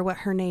this. I wonder what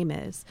her name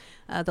is.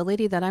 The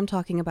lady that I'm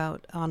talking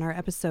about on our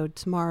episode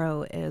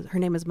tomorrow, her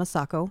name is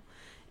Masako,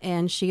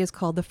 and she is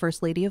called the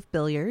First Lady of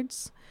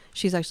Billiards.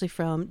 She's actually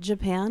from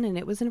Japan, and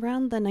it was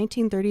around the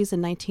 1930s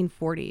and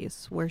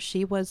 1940s where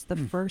she was the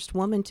first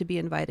woman to be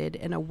invited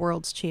in a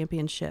world's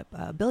championship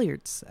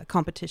billiards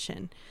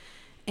competition.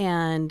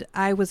 And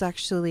I was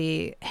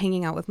actually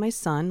hanging out with my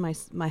son.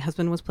 My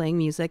husband was playing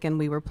music, and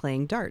we were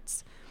playing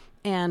darts.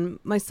 And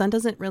my son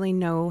doesn't really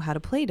know how to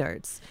play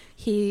darts.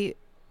 He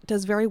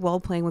does very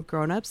well playing with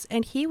grown-ups,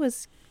 and he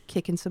was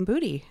kicking some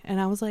booty.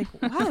 And I was like,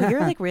 wow, you're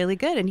like really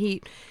good. And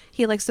he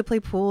likes to play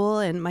pool,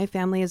 and my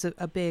family is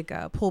a big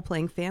pool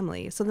playing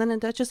family. So then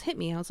that just hit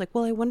me. I was like,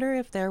 well, I wonder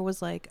if there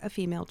was like a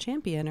female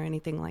champion or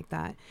anything like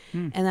that.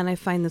 And then I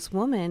find this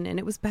woman, and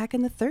it was back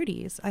in the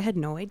 30s. I had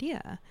no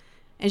idea.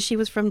 And she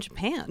was from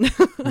Japan.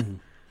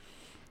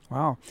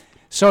 Wow.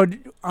 So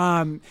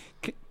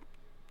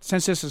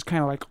since this is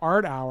kind of like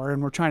art hour,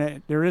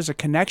 and there is a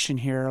connection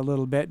here a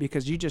little bit,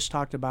 because you just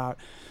talked about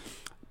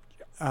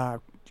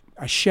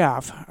a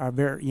chef, a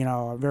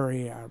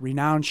very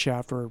renowned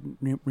chef, or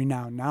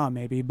renowned now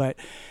maybe,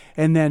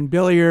 and then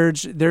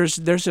billiards. There's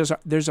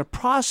a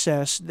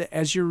process that,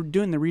 as you're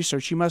doing the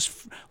research, you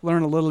must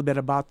learn a little bit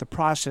about the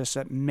process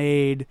that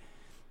made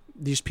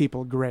these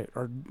people great,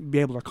 or be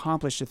able to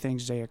accomplish the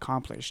things they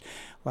accomplished,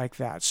 like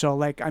that. So,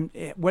 like,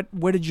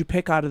 what did you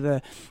pick out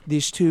of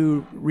these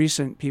 2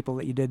 recent people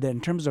that you did that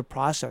in terms of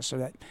process, or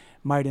that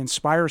might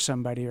inspire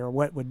somebody, or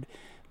what would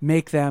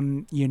make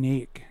them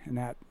unique in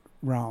that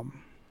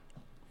realm?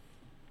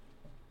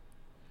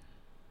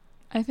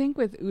 I think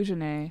with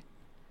Eugénie,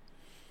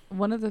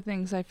 one of the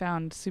things I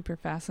found super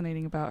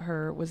fascinating about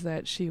her was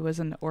that she was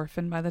an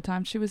orphan by the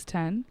time she was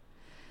 10,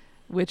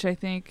 which I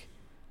think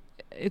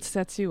it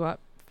sets you up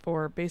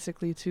for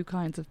basically 2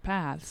 kinds of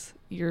paths.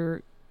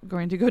 You're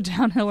going to go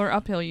downhill or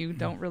uphill. You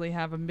don't really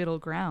have a middle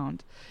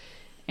ground.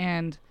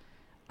 And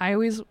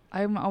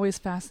I'm always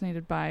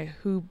fascinated by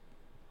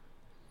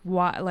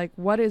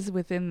what is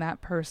within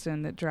that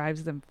person that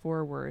drives them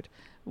forward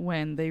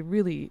when they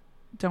really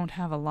don't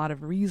have a lot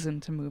of reason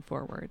to move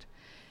forward.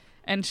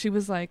 And she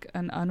was like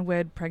an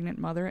unwed pregnant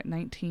mother at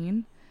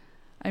 19.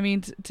 I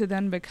mean, to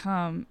then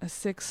become a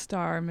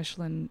 6-star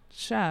Michelin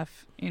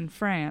chef in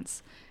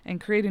France and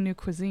create a new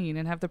cuisine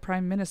and have the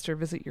prime minister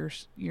visit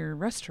your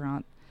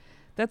restaurant,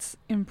 that's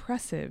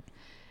impressive.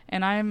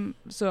 And I'm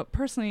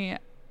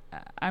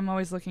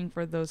always looking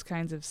for those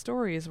kinds of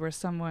stories where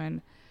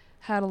someone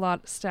had a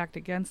lot stacked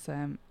against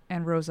them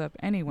and rose up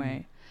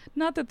anyway.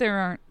 Not that there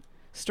aren't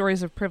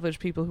stories of privileged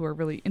people who are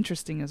really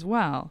interesting as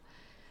well,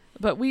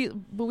 but we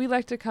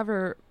like to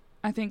cover,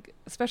 I think,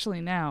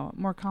 especially now,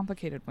 more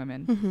complicated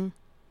women. Mm-hmm.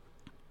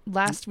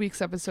 Last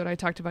week's episode, I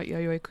talked about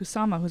Yayoi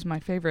Kusama, who's my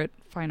favorite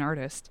fine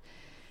artist.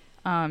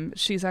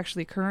 She's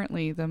actually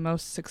currently the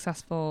most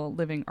successful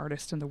living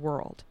artist in the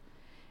world.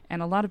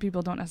 And a lot of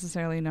people don't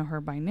necessarily know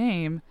her by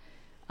name,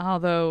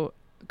 although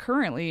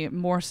currently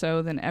more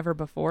so than ever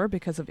before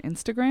because of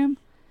Instagram,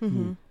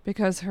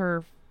 because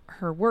her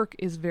work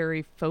is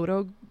very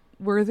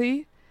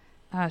photo-worthy.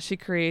 She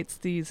creates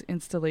these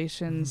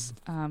installations,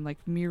 like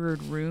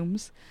mirrored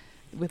rooms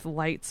with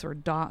lights or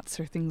dots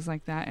or things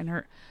like that. And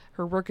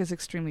her work is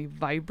extremely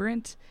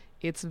vibrant.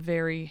 It's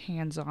very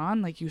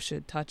hands-on, like you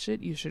should touch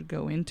it, you should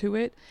go into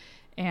it.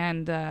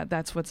 And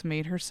that's what's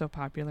made her so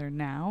popular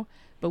now.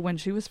 But when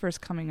she was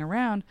first coming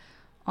around,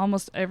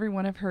 almost every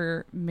one of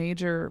her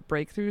major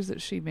breakthroughs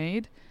that she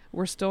made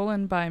were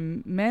stolen by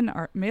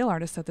male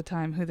artists at the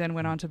time, who then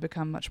went on to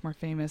become much more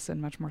famous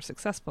and much more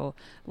successful,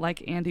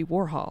 like Andy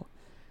Warhol,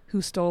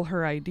 who stole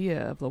her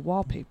idea of the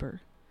wallpaper,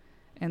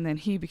 and then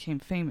he became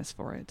famous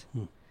for it.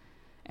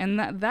 And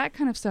that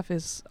kind of stuff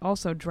is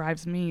also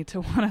drives me to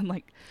want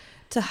to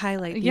to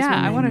highlight these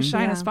I women. want to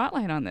shine a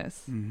spotlight on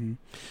this.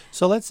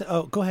 So let's.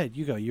 Oh, go ahead.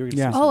 You go. You're gonna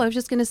say I something. was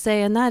just going to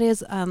say, and that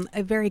is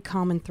a very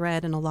common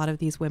thread in a lot of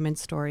these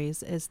women's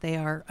stories, is they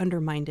are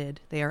undermined,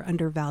 they are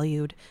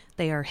undervalued,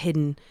 they are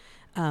hidden,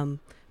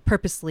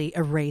 purposely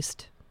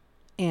erased.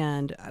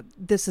 And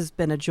this has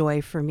been a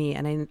joy for me,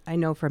 and I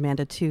know for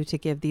Amanda too, to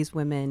give these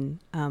women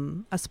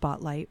a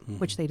spotlight,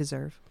 which they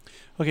deserve.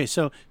 Okay,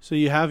 so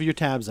you have your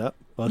tabs up,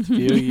 both of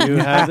you. You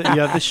have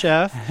the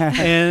chef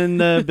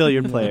and the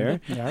billiard player.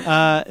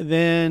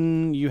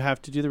 Then you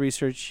have to do the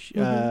research,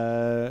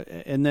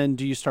 and then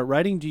do you start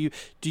writing?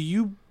 Do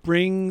you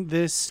bring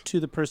this to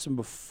the person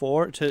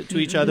before to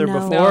each other No.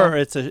 before, or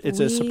it's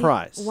a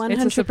surprise?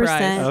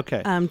 100%.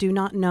 Okay. Do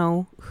not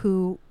know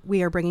who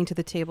we are bringing to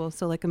the table.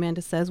 So, like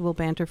Amanda says, we'll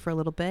banter for a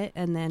little bit,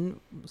 and then,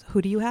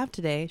 who do you have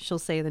today? She'll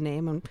say the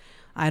name, and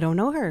I don't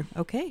know her.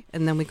 Okay,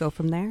 and then we go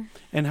from there.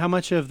 And how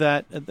much of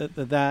that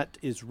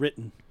is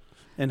written,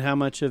 and how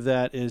much of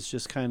that is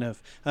just kind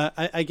of?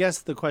 I guess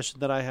the question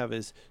that I have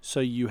is: so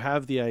you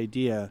have the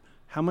idea.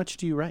 How much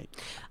do you write?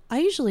 I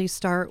usually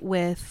start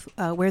with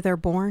where they're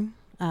born,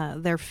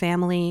 their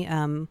family.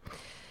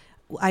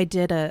 I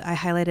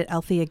highlighted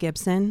Althea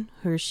Gibson,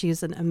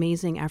 she's an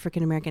amazing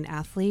African-American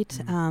athlete.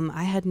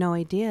 I had no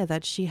idea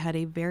that she had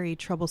a very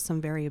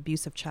troublesome, very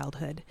abusive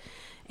childhood.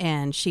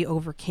 And she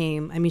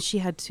overcame, she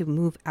had to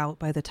move out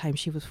by the time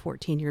she was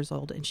 14 years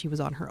old, and she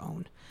was on her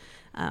own.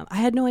 I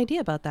had no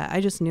idea about that. I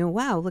just knew,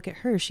 wow, look at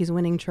her. She's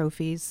winning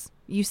trophies.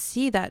 You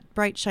see that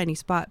bright, shiny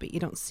spot, but you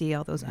don't see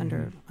all those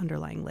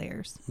underlying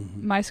layers.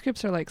 My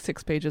scripts are like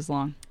 6 pages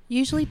long.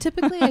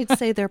 Typically, I'd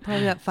say they're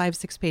probably about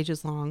 5-6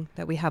 pages long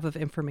that we have of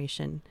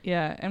information.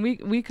 Yeah, and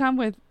we come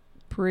with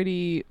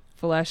pretty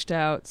fleshed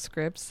out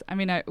scripts. I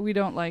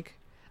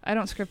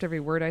don't script every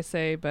word I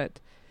say, but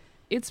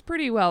it's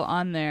pretty well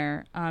on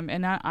there.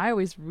 And I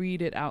always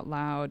read it out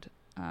loud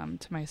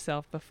to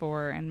myself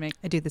before and make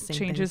I do the same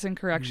changes thing. and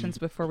corrections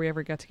before we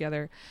ever get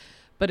together.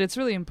 But it's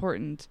really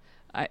important,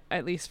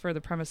 at least for the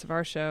premise of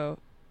our show,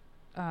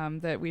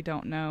 that we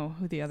don't know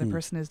who the other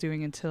person is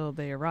doing until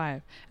they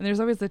arrive. And there's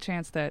always the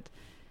chance that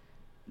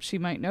she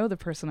might know the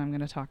person I'm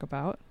going to talk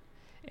about.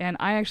 And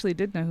I actually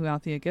did know who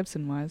Althea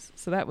Gibson was.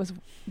 So that was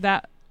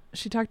that.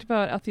 She talked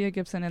about Althea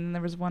Gibson, and then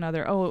there was one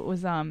other. Oh, it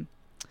was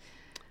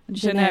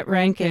Jeanette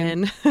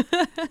Rankin.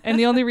 And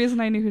the only reason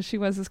I knew who she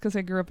was is because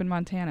I grew up in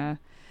Montana.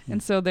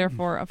 And so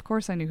therefore, of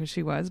course, I knew who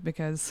she was,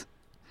 because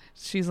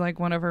she's like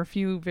one of her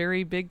few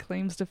very big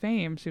claims to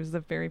fame. She was the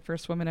very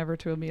first woman ever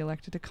to be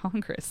elected to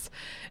Congress.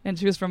 And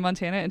she was from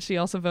Montana, and she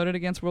also voted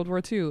against World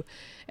War II.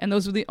 And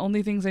those were the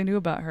only things I knew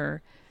about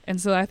her. And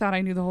so I thought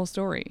I knew the whole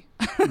story.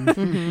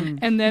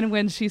 And then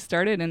when she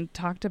started and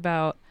talked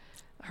about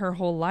her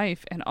whole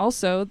life, and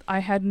also I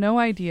had no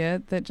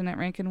idea that Jeanette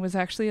Rankin was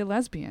actually a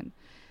lesbian.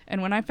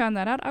 And when I found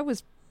that out, I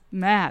was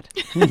mad.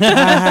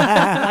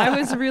 I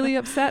was really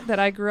upset that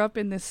I grew up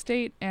in this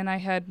state and I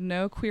had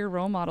no queer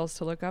role models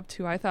to look up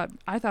to. I thought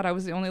I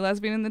was the only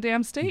lesbian in the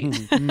damn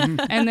state.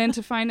 And then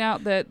to find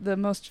out that the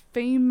most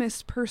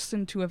famous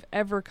person to have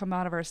ever come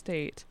out of our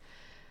state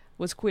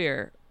was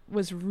queer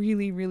was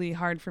really, really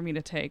hard for me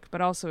to take, but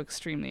also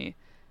extremely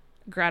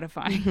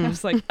gratifying. I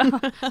was like,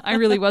 oh, I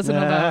really wasn't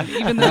alone,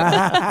 even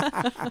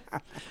though.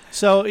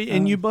 So,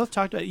 and you both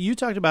talked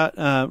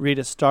about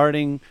Rita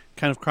starting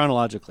kind of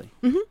chronologically,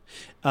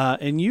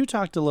 and you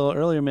talked a little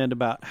earlier, Amanda,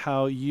 about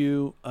how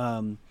you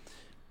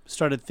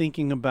started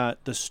thinking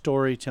about the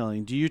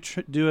storytelling, do you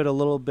do it a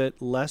little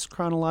bit less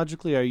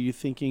chronologically? Are you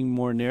thinking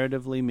more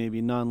narratively,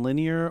 maybe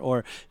nonlinear,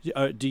 or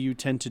do you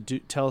tend to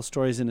tell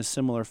stories in a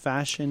similar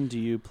fashion? Do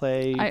you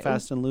play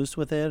fast and loose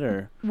with it,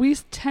 or we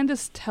tend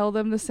to tell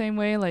them the same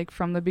way, like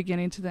from the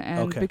beginning to the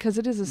end, because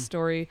it is a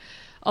story.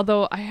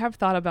 Although I have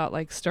thought about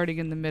like starting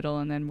in the middle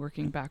and then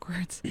working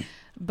backwards,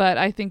 but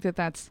I think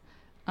that's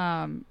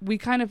we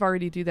kind of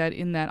already do that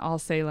in that I'll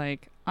say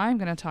like, I'm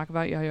going to talk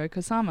about Yayoi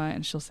Kusama,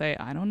 and she'll say,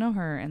 I don't know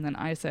her. And then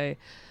I say,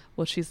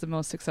 well, she's the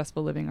most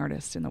successful living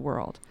artist in the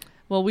world.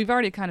 Well, we've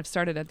already kind of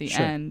started at the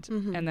end,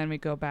 and then we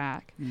go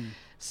back.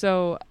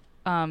 So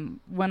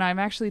when I'm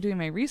actually doing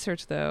my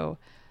research, though,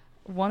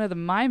 one of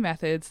my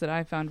methods that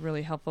I found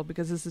really helpful,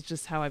 because this is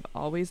just how I've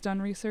always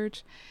done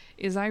research,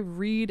 is I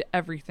read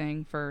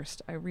everything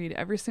first. I read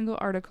every single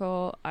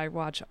article. I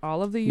watch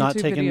all of the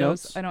YouTube videos.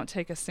 Notes? I don't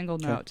take a single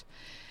note.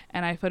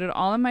 And I put it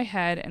all in my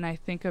head, and I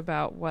think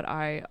about what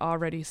I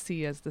already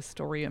see as the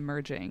story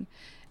emerging.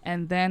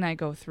 And then I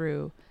go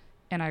through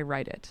and I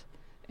write it.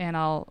 And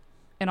I'll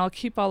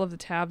keep all of the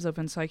tabs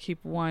open, so I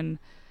keep one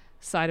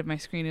side of my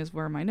screen is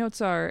where my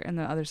notes are, and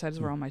the other side is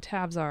where all my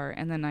tabs are,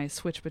 and then I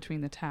switch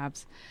between the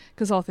tabs.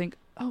 Because I'll think,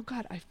 oh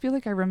God, I feel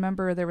like I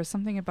remember there was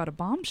something about a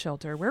bomb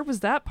shelter. Where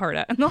was that part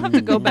at? And I'll have to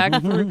go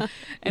back through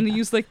and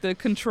use like the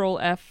Control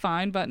F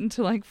find button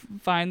to like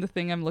find the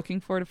thing I'm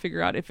looking for to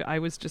figure out if I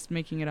was just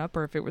making it up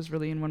or if it was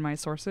really in one of my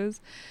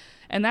sources.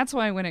 And that's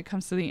why when it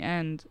comes to the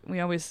end,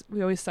 we always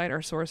cite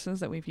our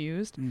sources that we've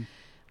used.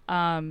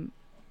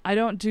 I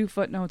don't do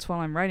footnotes while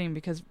I'm writing,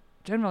 because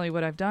generally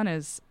what I've done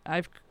is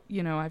I've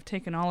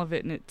taken all of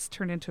it and it's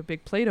turned into a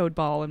big Play-Doh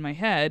ball in my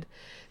head.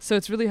 So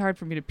it's really hard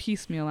for me to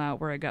piecemeal out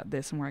where I got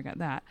this and where I got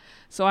that.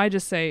 So I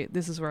just say,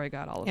 this is where I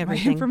got all of my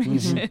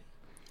information.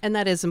 And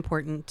that is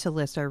important to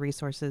list our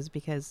resources,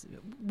 because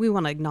we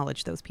want to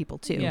acknowledge those people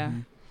too. Yeah.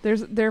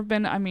 There have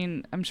been, I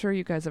mean, I'm sure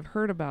you guys have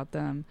heard about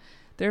them.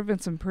 There have been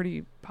some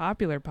pretty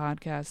popular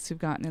podcasts who've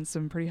gotten in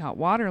some pretty hot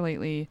water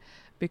lately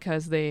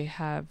because they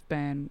have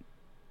been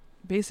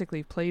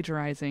basically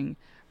plagiarizing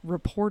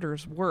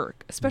reporters'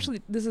 work.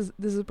 Especially this is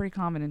pretty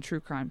common in true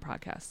crime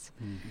podcasts,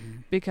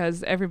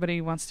 because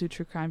everybody wants to do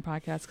true crime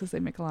podcasts because they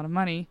make a lot of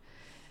money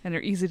and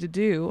they're easy to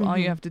do. All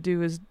you have to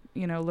do is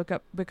look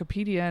up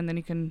Wikipedia and then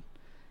you can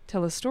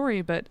tell a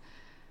story. But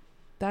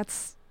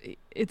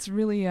it's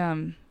really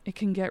it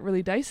can get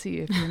really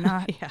dicey if you're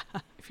not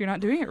if you're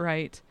not doing it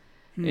right,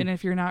 and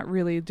if you're not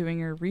really doing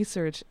your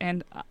research.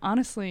 And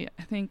honestly,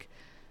 I think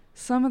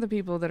some of the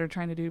people that are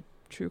trying to do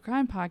true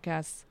crime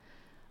podcasts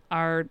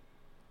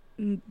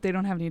they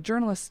don't have any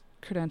journalist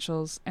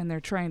credentials, and they're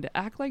trying to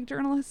act like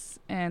journalists,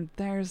 and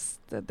there's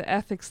the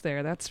ethics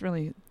there. That's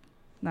really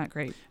not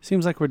great.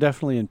 Seems like we're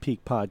definitely in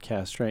peak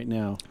podcast right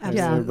now.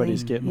 Absolutely.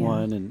 Everybody's getting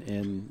one,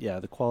 and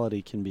the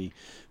quality can be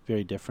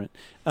very different.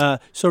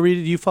 So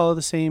Rita, do you follow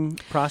the same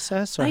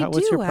process, or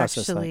what's your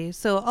process actually like?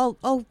 So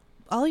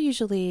I'll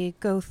usually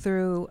go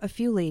through a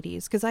few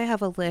ladies, because I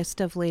have a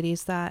list of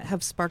ladies that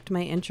have sparked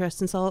my interest,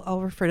 and so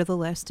I'll refer to the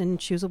list and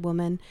choose a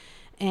woman.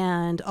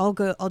 And I'll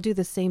do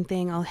the same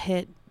thing. I'll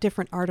hit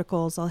different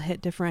articles. I'll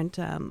hit different,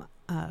 some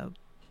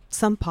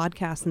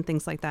podcasts and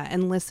things like that,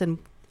 and listen.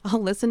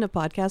 I'll listen to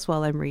podcasts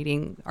while I'm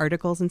reading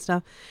articles and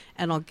stuff,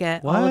 and I'll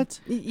get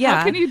what?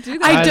 How can you do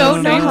that? I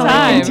don't know how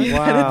I can do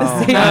that at the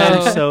same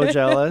time. I'm so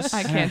jealous.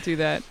 I can't do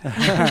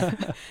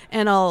that.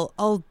 And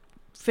I'll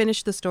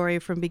finish the story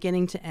from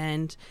beginning to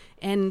end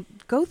and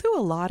go through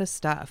a lot of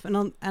stuff.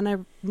 And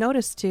I've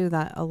noticed too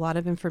that a lot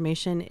of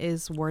information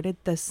is worded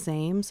the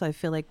same, so I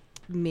feel like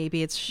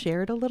maybe it's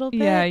shared a little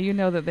bit.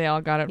 Yeah, that they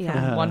all got it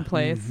from one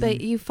place.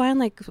 But you find,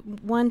 like,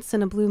 once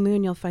in a blue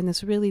moon, you'll find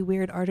this really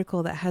weird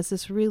article that has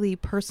this really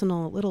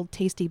personal little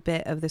tasty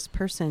bit of this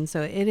person.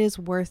 So it is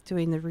worth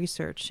doing the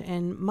research.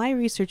 And my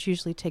research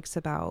usually takes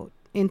about,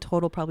 in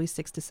total, probably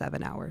 6 to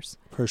 7 hours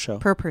per show,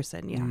 per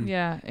person. Yeah.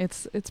 Yeah,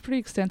 it's pretty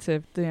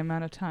extensive, the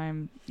amount of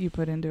time you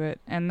put into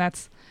it. And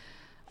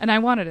I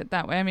wanted it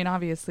that way. I mean,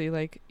 obviously,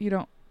 like,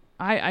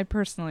 I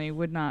personally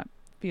would not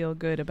feel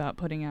good about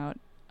putting out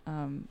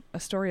a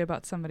story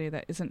about somebody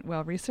that isn't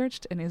well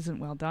researched and isn't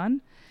well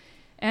done.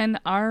 And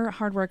our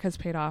hard work has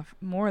paid off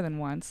more than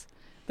once.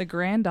 The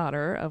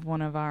granddaughter of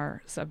one of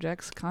our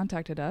subjects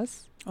contacted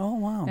us. Oh,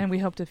 wow. And we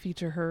hope to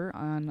feature her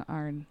on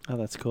our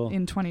that's cool.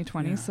 in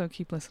 2020, so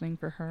keep listening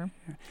for her.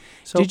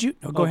 So did you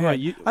go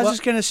ahead? I was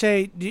just going to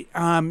say,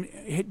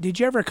 did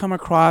you ever come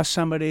across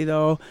somebody,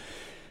 though,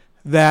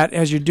 that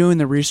as you're doing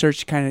the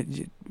research kind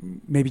of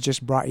maybe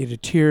just brought you to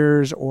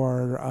tears,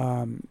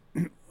 or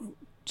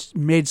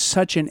made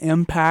such an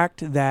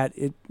impact that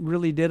it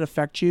really did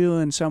affect you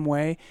in some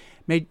way,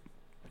 made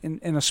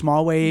in a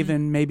small way,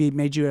 even maybe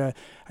made you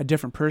a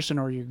different person,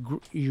 or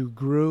you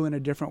grew in a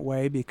different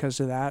way because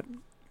of that?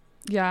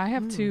 Yeah, I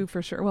have two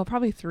for sure. Well,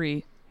 probably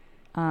three.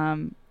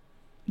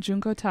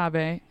 Junko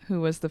Tabe, who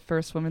was the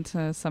first woman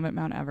to summit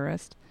Mount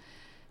Everest.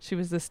 She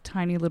was this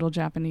tiny little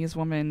Japanese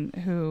woman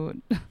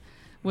who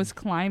was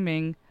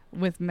climbing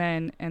with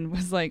men and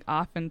was like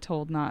often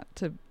told not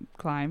to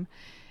climb.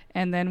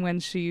 And then when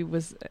she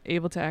was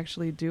able to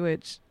actually do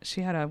it,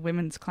 she had a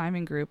women's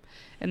climbing group,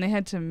 and they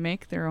had to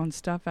make their own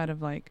stuff out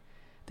of like,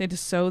 they had to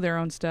sew their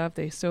own stuff.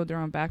 They sewed their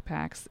own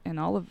backpacks and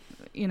all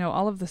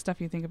of the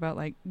stuff you think about,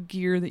 like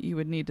gear that you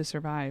would need to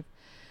survive.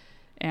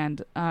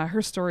 And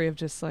her story of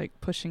just like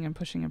pushing and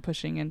pushing and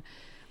pushing. And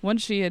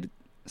once she had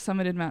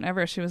summited Mount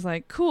Everest, she was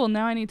like, cool,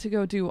 now I need to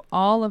go do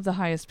all of the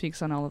highest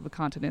peaks on all of the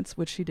continents,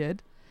 which she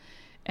did.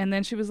 And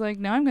then she was like,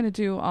 now I'm going to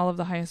do all of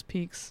the highest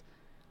peaks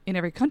in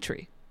every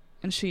country.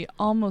 And she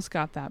almost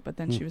got that, but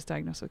then she was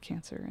diagnosed with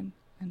cancer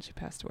and she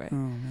passed away. Oh,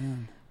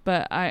 man.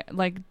 But I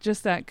like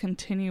just that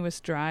continuous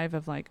drive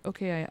of like,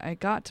 okay, I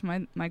got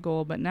to my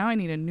goal, but now I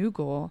need a new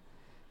goal.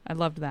 I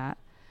loved that.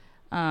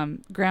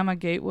 Grandma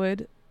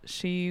Gatewood,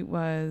 she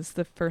was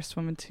the first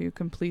woman to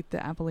complete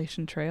the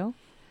Appalachian Trail.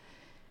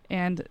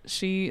 And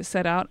she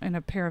set out in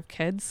a pair of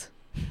Keds.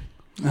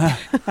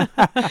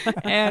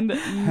 And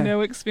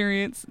no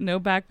experience, no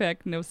backpack,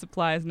 no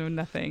supplies, no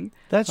nothing.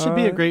 That should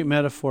be a great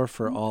metaphor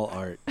for all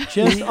art.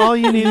 Just all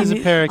you need is a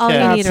pair of All you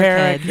Keds. need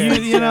are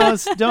Keds. You know,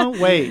 don't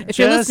wait. If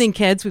you're listening,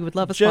 kids, we would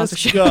love a just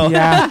sponsorship. go.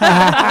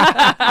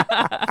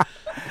 Yeah.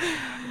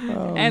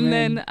 Oh, And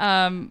man.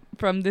 then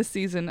from this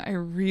season, I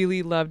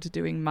really loved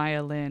doing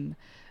Maya Lin.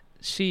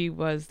 She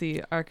was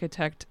the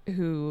architect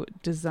who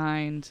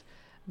designed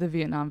the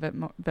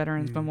Vietnam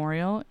Veterans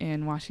Memorial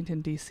in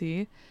Washington,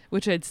 D.C.,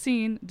 which I'd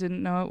seen,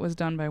 didn't know it was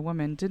done by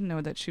women, didn't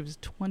know that she was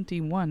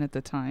 21 at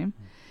the time.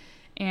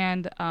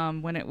 And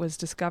when it was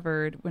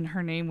discovered, when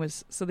her name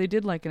was, so they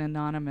did like an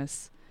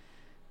anonymous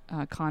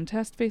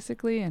contest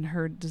basically, and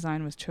her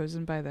design was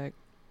chosen by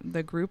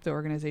the group, the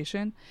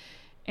organization.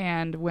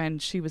 And when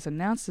she was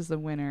announced as the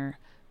winner,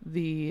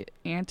 the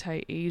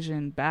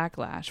anti-Asian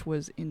backlash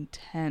was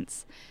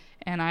intense.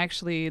 And I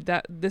actually,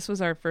 this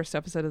was our first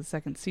episode of the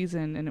second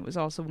season, and it was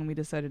also when we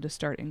decided to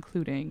start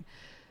including,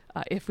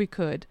 if we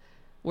could,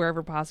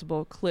 wherever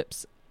possible,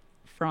 clips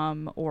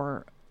from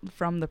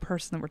the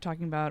person that we're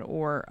talking about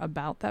or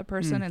about that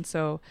person. And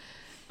so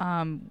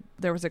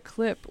there was a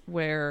clip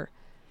where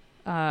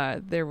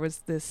there was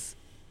this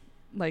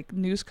like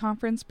news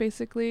conference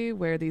basically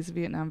where these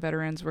Vietnam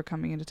veterans were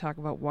coming in to talk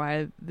about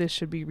why this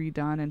should be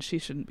redone and she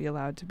shouldn't be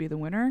allowed to be the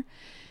winner.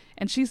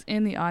 And she's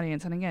in the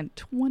audience, and again,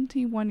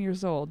 21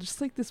 years old,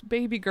 just like this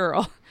baby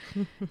girl.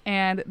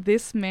 And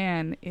this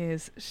man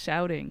is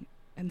shouting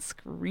and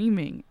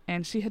screaming,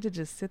 and she had to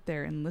just sit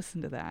there and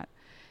listen to that.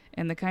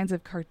 And the kinds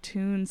of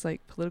cartoons,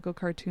 like political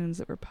cartoons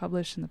that were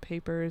published in the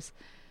papers,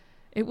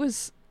 it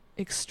was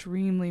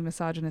extremely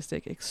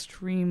misogynistic,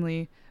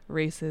 extremely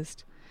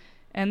racist.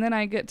 And then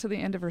I get to the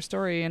end of her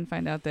story and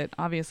find out that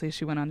obviously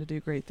she went on to do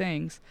great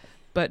things,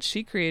 but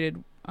she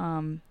created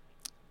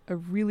a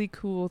really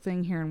cool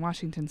thing here in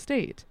Washington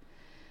State,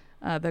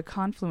 the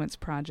Confluence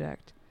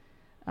Project.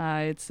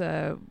 It's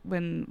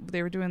when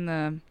they were doing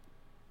the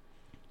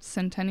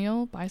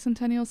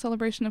bicentennial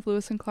celebration of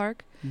Lewis and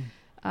Clark.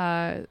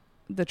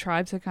 The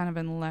tribes had kind of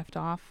been left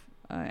off,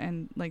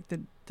 and like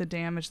the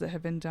damage that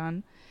had been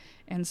done,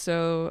 and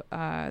so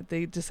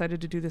they decided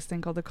to do this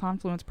thing called the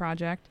Confluence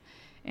Project,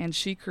 and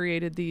she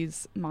created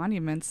these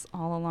monuments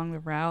all along the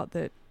route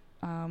that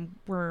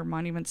were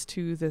monuments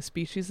to the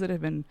species that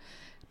have been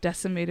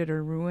decimated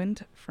or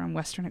ruined from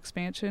Western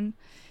expansion,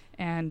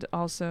 and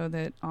also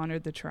that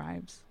honored the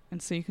tribes.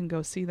 And so you can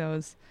go see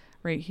those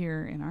right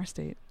here in our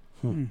state,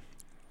 which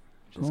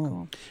is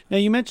cool. Now,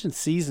 you mentioned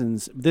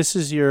seasons. This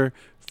is your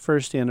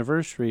first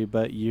anniversary,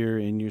 but you're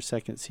in your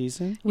second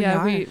season?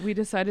 We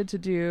decided to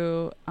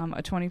do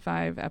a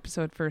 25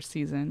 episode first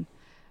season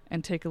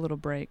and take a little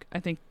break. I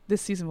think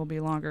this season will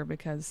be longer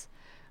because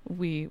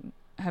we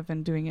have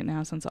been doing it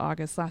now since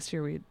August. Last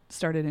year we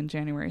started in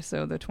January,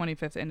 so the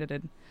 25th ended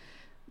in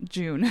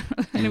June,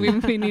 and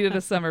we needed a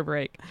summer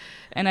break.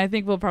 And I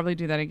think we'll probably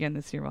do that again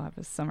this year. We'll have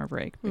a summer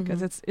break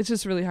because it's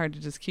just really hard to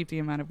just keep the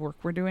amount of work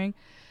we're doing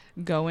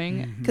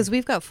going. Because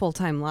we've got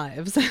full-time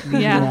lives.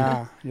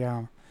 Yeah.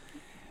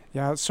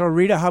 So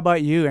Rita, how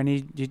about you?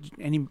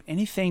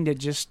 Anything that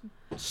just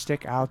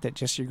stick out that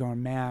just you're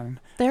going,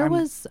 man? There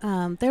was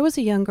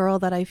a young girl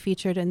that I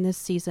featured in this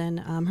season.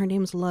 Her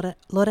name is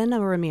Lorena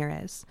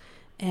Ramirez.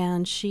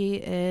 And she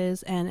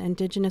is an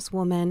indigenous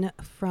woman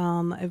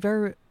from a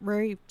very,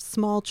 very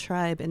small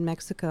tribe in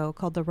Mexico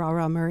called the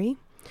Raramuri.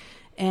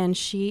 And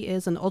she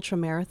is an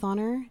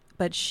ultra-marathoner,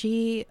 but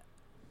she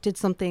did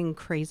something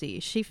crazy.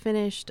 She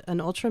finished an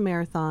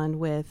ultra-marathon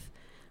with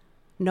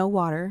no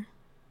water,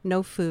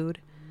 no food,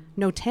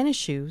 no tennis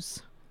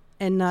shoes,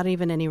 and not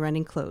even any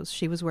running clothes.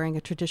 She was wearing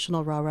a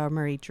traditional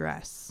Raramuri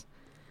dress.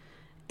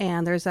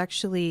 And there's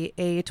actually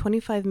a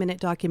 25-minute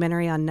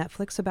documentary on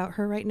Netflix about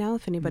her right now,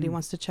 if anybody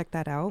wants to check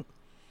that out.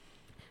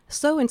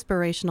 So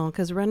inspirational,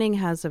 because running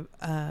has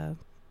a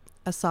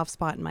soft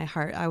spot in my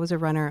heart. I was a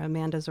runner.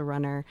 Amanda's a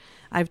runner.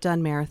 I've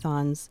done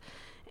marathons.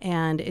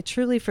 And it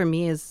truly, for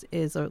me, is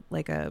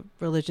like a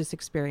religious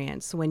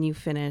experience when you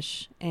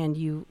finish and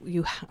you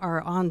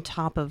are on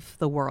top of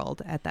the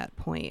world at that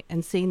point.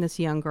 And seeing this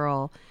young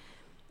girl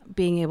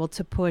being able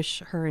to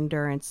push her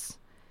endurance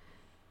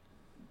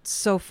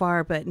so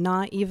far, but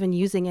not even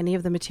using any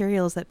of the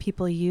materials that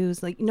people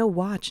use, like no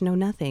watch, no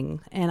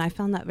nothing. And I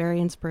found that very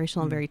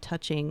inspirational and very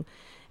touching,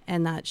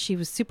 and that she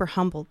was super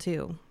humble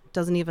too.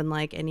 Doesn't even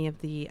like any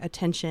of the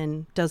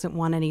attention, doesn't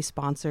want any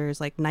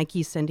sponsors, like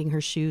Nike's sending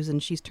her shoes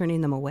and she's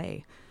turning them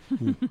away,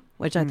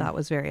 which I thought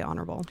was very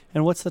honorable.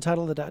 And what's the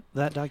title of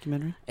that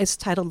documentary? It's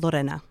titled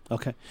Lorena.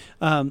 Okay.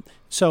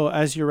 So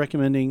as you're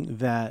recommending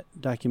that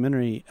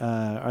documentary,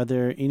 are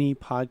there any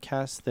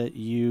podcasts that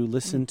you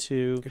listen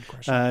to, Good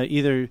question.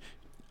 either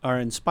are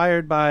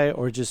inspired by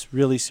or just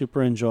really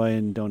super enjoy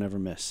and don't ever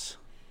miss?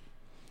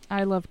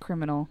 I love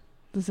Criminal.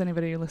 Does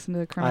anybody listen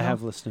to Criminal? I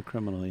have listened to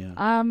Criminal, yeah.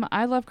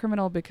 I love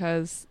Criminal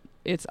because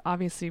it's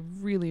obviously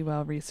really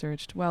well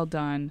researched, well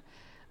done.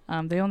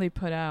 They only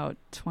put out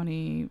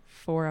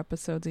 24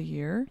 episodes a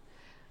year,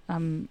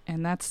 and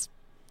that's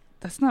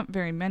not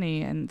very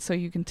many. And so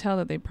you can tell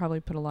that they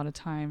probably put a lot of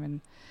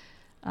time.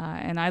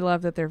 And I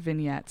love that they're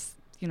vignettes.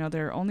 You know,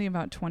 they're only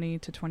about 20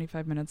 to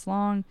 25 minutes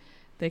long.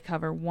 They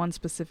cover one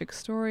specific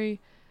story,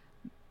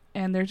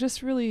 and they're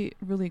just really,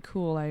 really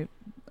cool. I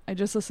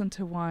just listened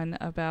to one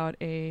about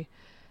a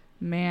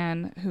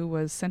man who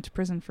was sent to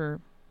prison for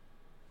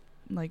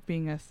like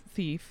being a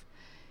thief,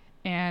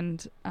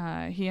 and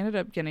he ended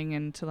up getting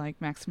into like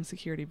maximum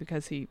security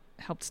because he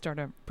helped start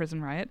a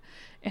prison riot.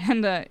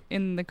 And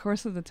in the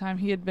course of the time,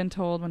 he had been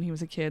told when he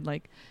was a kid,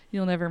 like,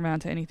 you'll never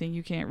amount to anything,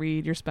 you can't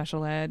read, you're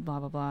special ed, blah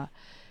blah blah.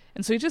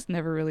 And so he just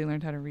never really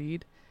learned how to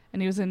read.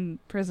 And he was in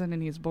prison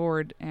and he's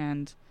bored,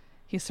 and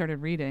he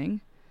started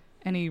reading,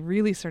 and he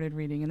really started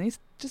reading, and he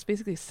just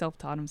basically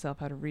self-taught himself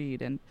how to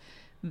read. And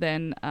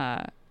then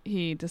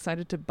he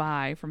decided to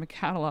buy from a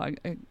catalog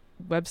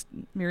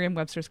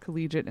Merriam-Webster's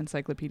Collegiate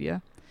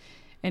Encyclopedia,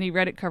 and he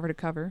read it cover to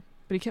cover,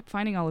 but he kept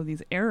finding all of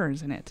these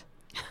errors in it.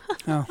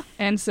 Oh.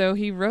 And so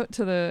he wrote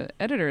to the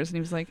editors, and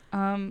he was like,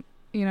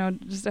 you know,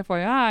 just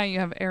FYI, you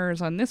have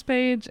errors on this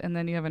page, and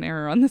then you have an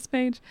error on this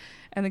page.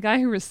 And the guy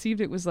who received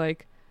it was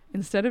like,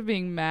 instead of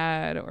being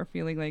mad or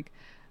feeling like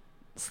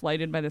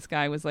slighted by this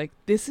guy, was like,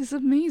 this is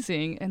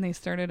amazing. And they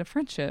started a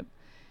friendship.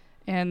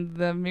 And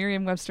the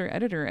Merriam-Webster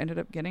editor ended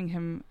up getting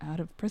him out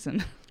of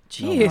prison.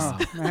 Jeez.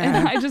 Oh,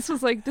 And I just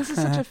was like, this is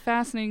such a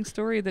fascinating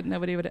story that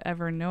nobody would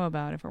ever know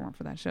about if it weren't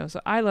for that show.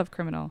 So I love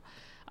Criminal.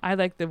 I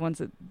like the ones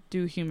that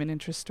do human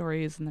interest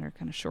stories and they're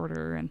kind of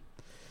shorter, and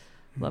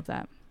love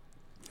that.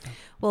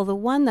 Well, the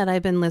one that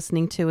I've been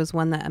listening to is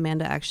one that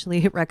Amanda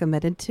actually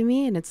recommended to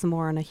me, and it's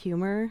more on a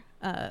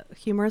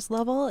humorous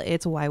level.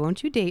 It's Why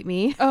Won't You Date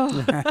Me? Oh,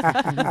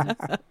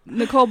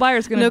 Nicole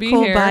Byer's going to be here.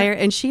 Nicole Byer,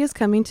 and she is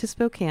coming to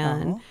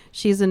Spokane. Oh.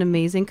 She's an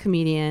amazing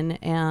comedian,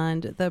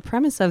 and the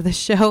premise of the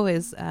show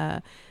is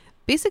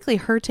basically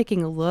her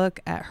taking a look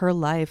at her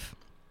life,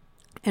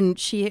 and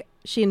she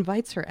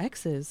invites her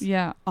exes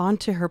Yeah.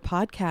 onto her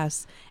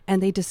podcast,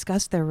 and they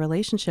discuss their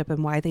relationship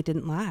and why they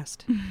didn't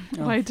last,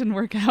 Why it didn't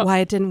work out. why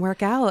it didn't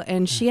work out.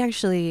 And she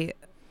actually,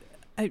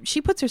 she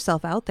puts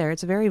herself out there.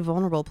 It's a very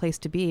vulnerable place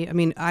to be. I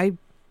mean, I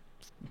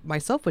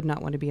myself would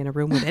not want to be in a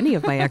room with any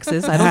of my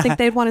exes. I don't think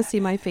they'd want to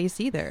see my face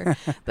either.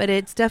 But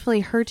it's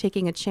definitely her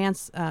taking a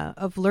chance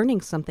of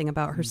learning something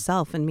about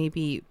herself, and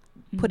maybe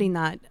putting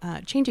that,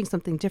 changing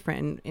something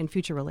different in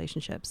future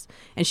relationships.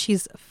 And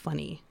she's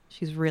funny.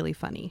 She's really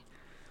funny.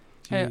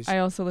 I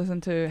also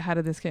listened to How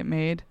Did This Get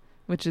Made,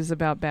 which is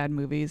about bad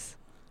movies.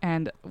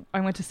 And I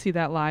went to see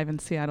that live in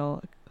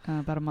Seattle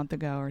about a month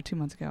ago or 2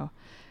 months ago.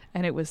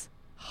 And it was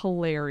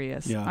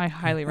hilarious. Yeah. I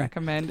highly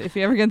recommend if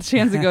you ever get the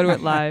chance to go to it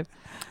live.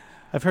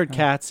 I've heard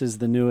Cats is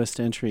the newest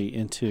entry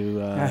into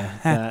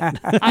that.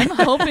 I'm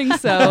hoping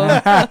so.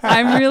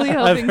 I'm really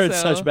hoping so. I've heard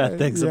such bad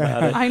things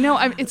about it. I know.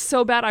 It's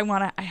so bad.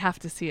 I have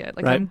to see it.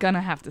 Like, Right. I'm going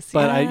to have to see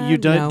But it. you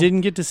No.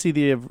 didn't get to see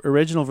the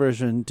original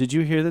version. Did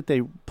you hear that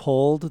they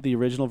pulled the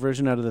original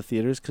version out of the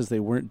theaters because they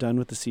weren't done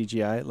with the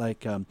CGI?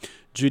 Like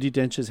Judi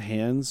Dench's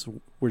hands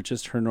were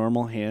just her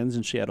normal hands,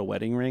 and she had a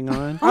wedding ring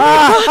on.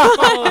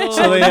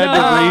 So they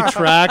had to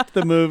retract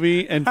the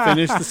movie and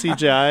finish the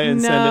CGI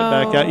and send it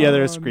back out. Yeah,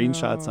 there are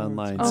screenshots no.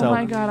 online. Oh so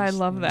my God, I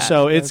love that.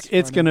 so it's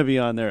That's funny. going to be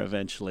on there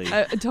eventually.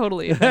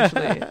 Totally,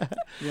 eventually.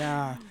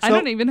 Yeah. I So-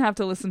 don't even have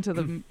to listen to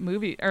the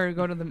movie or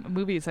go to the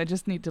movies. I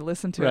just need to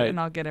listen to Right. it, and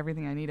I'll get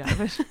everything I need out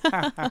of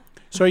it.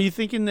 So are you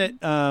thinking that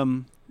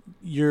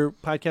your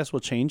podcast will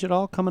change at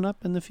all coming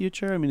up in the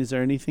future? I mean, is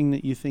there anything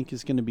that you think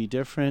is going to be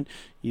different,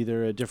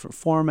 either a different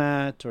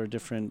format or a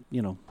different,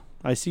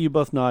 I see you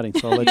both nodding,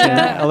 so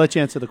I'll let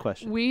you answer the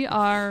question. We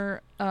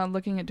are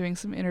looking at doing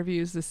some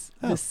interviews this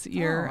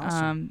year.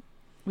 awesome.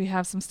 We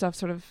have some stuff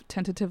sort of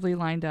tentatively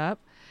lined up.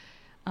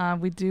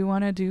 We do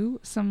want to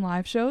do some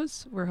live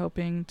shows. We're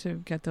hoping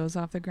to get those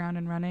off the ground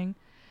and running.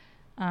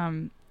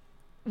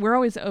 We're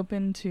always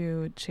open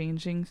to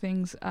changing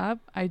things up.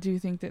 I do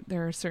think that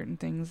there are certain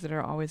things that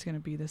are always going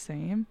to be the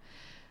same.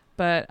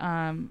 But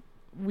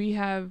we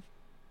have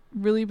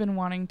really been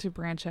wanting to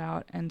branch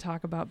out and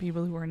talk about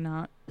people who are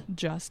not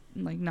just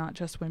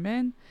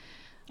women,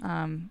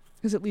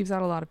 because it leaves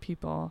out a lot of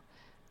people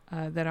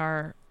that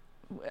are,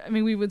 I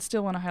mean, we would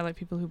still want to highlight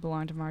people who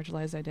belong to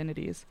marginalized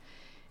identities.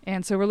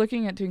 And so we're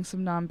looking at doing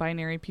some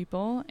non-binary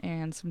people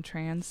and some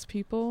trans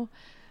people.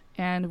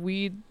 And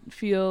we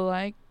feel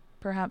like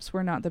perhaps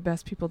we're not the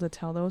best people to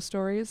tell those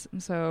stories.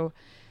 And so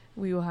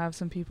we will have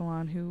some people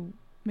on who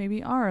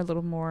maybe are a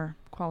little more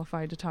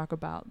qualified to talk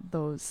about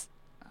those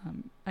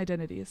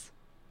identities.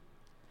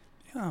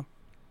 Yeah.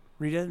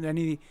 Rita,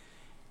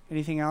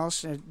 anything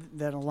else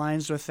that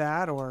aligns with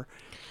that, or?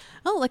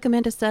 Oh, like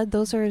Amanda said,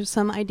 those are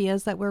some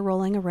ideas that we're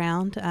rolling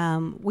around.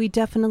 We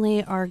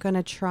definitely are going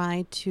to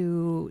try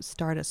to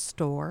start a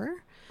store.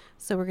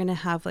 So we're going to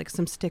have like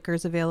some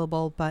stickers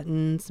available,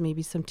 buttons,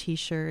 maybe some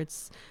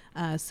T-shirts,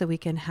 so we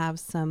can have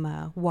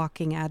some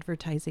walking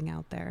advertising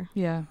out there.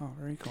 Yeah. Oh,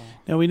 very cool.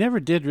 Now, we never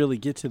did really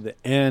get to the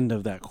end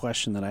of that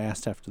question that I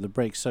asked after the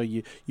break. So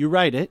you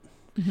write it.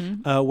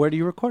 Mm-hmm. Where do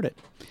you record it?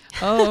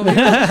 Oh,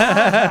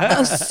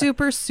 A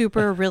super,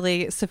 super,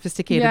 really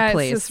sophisticated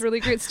place. It's this really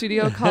great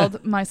studio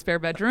called My Spare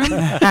Bedroom.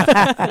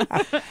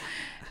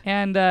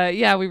 And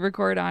we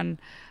record on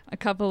a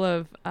couple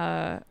of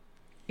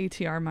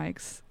ATR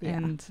mics. Yeah.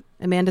 And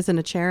Amanda's in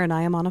a chair and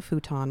I am on a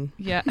futon.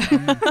 yeah.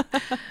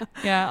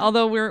 Yeah,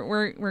 although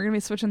we're going to be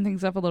switching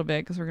things up a little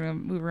bit because we're going to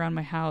move around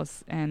my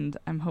house, and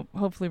I'm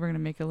hopefully we're going to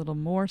make it a little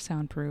more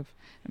soundproof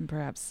and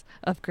perhaps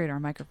upgrade our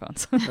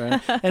microphones.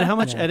 Right. And how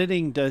much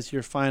editing does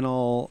your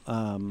final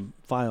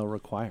file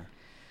require?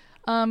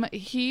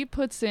 He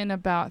puts in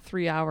about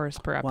 3 hours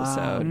per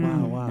episode.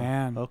 Wow.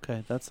 Man.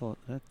 Okay, that's a lot.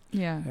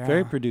 Yeah.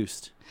 Very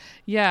produced.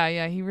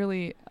 Yeah, he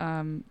really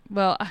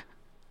well,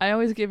 I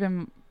always give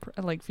him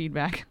like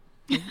feedback.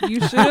 You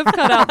should have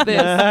cut out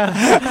this.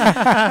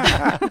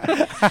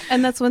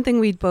 And that's one thing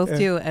we both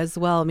do as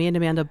well. Me and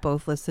Amanda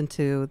both listen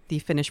to the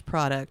finished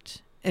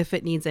product. If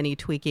it needs any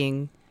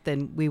tweaking,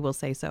 then we will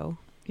say so.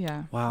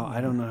 Yeah. Wow,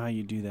 I don't know how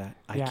you do that.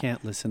 I Yeah.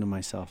 can't listen to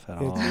myself at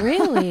all.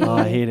 Really? Oh,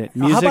 I hate it.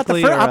 How about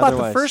Musically or how about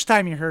otherwise? the first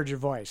time you heard your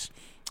voice?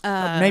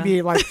 Uh,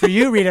 Maybe like for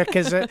you, Rita,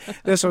 because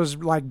this was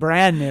like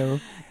brand new.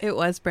 It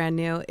was brand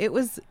new. It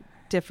was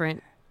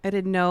different. I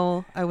didn't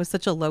know I was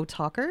such a low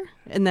talker,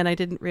 and then I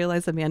didn't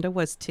realize Amanda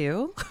was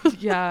too.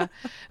 Yeah.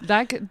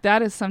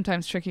 That is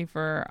sometimes tricky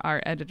for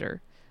our editor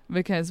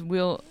because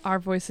our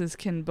voices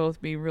can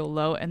both be real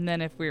low, and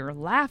then if we're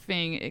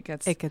laughing, it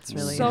gets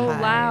really so high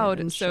loud.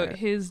 and So sharp.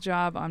 his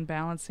job on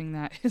balancing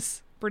that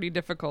is pretty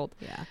difficult.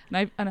 Yeah.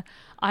 And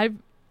I've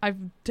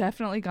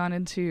definitely gone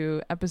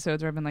into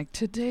episodes where I've been like,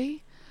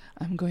 today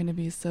I'm going to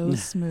be so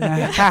smooth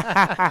and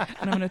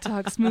I'm going to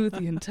talk smooth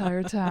the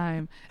entire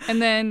time. And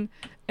then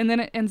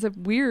it ends up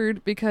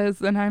weird because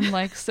then I'm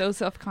like so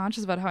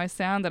self-conscious about how I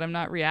sound that I'm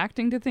not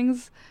reacting to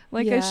things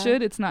like I Yeah.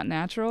 should. It's not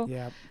natural.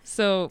 Yeah.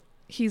 So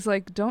he's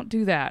like, don't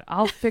do that.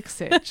 I'll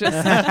fix it.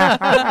 Just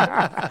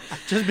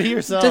Just be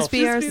yourself. Just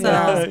be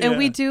ourselves. Yeah. And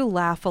we do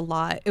laugh a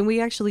lot. And we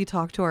actually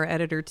talk to our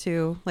editor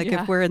too. Like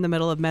Yeah. if we're in the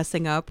middle of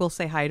messing up, we'll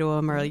say hi to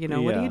him or, what are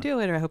Yeah. you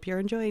doing? Or I hope you're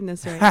enjoying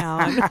this right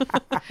now.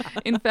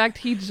 in fact,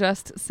 he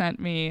just sent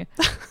me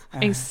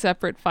a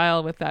separate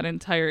file with that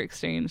entire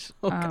exchange.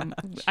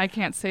 I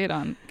can't say it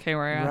on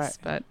KRS, Right.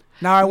 but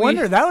Now, I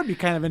wonder, that would be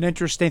kind of an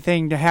interesting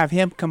thing to have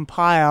him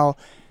compile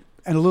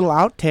a little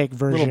outtake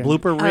version. Little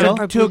blooper Oh,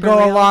 reel. or To blooper go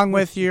reel. along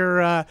with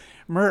your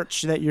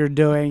merch that you're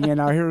doing,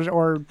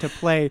 or to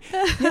play,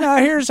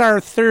 here's our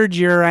 3rd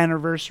year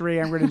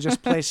anniversary. I'm going to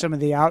just play some of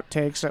the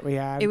outtakes that we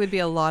had. It would be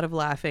a lot of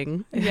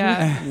laughing.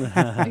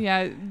 yeah,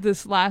 yeah.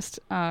 This last,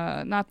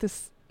 not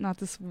this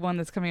one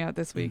that's coming out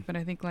this week, but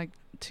I think like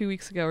 2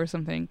 weeks ago or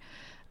something.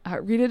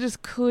 Rita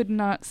just could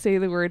not say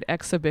the word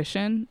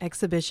exhibition.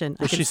 Exhibition.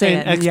 I Was can she say saying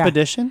it.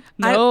 expedition?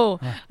 No,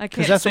 I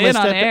can't say it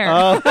on air.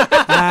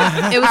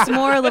 It was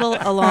more a little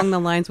along the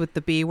lines with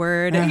the B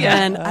word.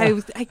 And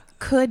I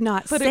could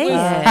not But say it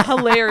was it.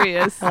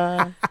 hilarious.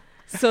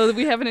 So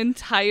we have an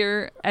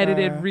entire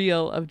edited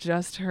reel of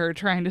just her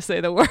trying to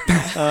say the word.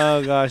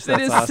 Oh gosh, That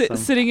that's is awesome.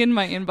 sitting in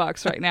my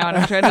inbox right now, and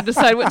I'm trying to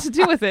decide what to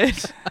do with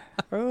it.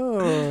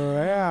 Oh,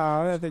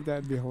 yeah. I think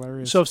that'd be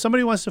hilarious. So if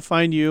somebody wants to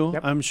find you,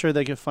 Yep. I'm sure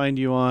they could find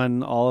you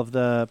on all of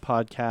the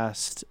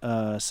podcast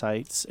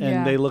sites, and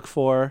Yeah. they look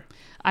for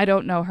I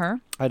don't know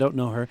her. I don't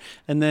know her.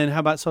 And then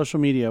how about social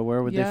media?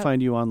 Where would they Yep.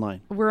 find you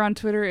online? We're on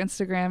Twitter,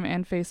 Instagram,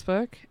 and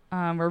Facebook.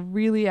 We're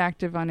really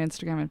active on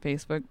Instagram and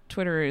Facebook.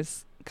 Twitter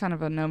is kind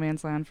of a no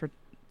man's land for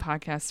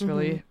podcasts,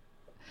 really.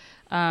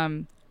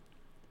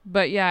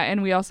 But yeah,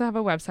 and we also have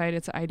a website.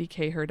 It's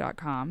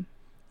idkher.com.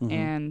 Mhm.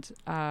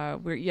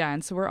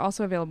 And so we're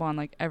also available on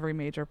like every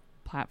major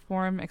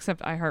platform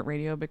except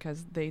iHeartRadio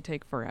because they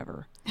take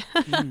forever.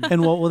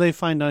 And what will they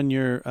find on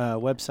your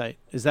website?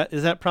 Is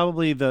that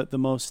probably the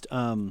most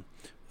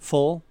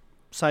full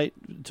site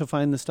to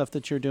find the stuff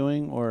that you're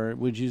doing, or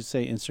would you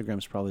say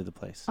Instagram's probably the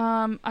place?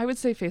 I would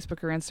say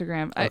Facebook or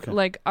Instagram. Okay.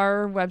 Like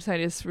our website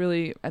is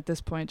really at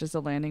this point just a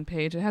landing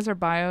page. It has our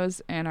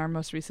bios and our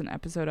most recent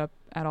episode up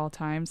at all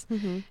times,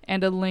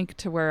 and a link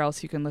to where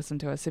else you can listen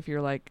to us if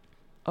you're like,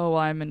 oh,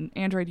 I'm an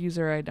Android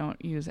user, I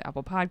don't use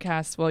Apple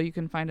Podcasts. Well, you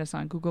can find us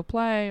on Google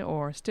Play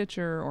or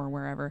Stitcher or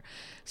wherever.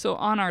 So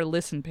on our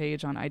listen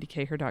page on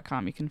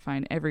idkher.com, you can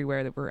find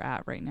everywhere that we're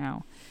at right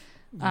now.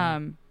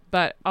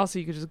 But also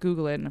you could just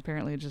Google it, and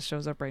apparently it just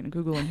shows up right in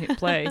Google and hit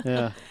play.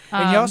 Yeah.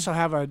 And you also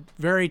have a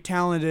very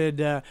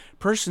talented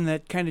person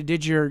that kind of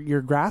did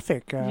your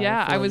graphic.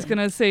 Yeah, for I was them.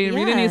 going to say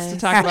Rita needs to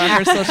Yes. talk about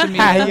her social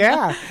media.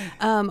 Yeah.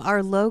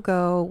 Our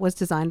logo was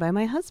designed by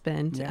my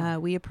husband. Yeah.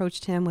 We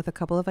approached him with a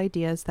couple of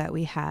ideas that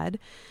we had,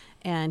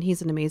 and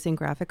he's an amazing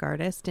graphic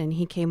artist, and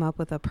he came up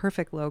with a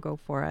perfect logo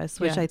for us,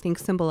 which Yeah. I think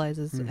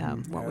symbolizes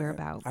Mhm. what we're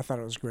about. I thought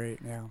it was great.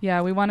 Yeah.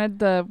 Yeah, we wanted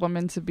the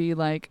woman to be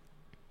like,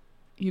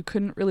 you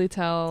couldn't really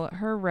tell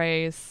her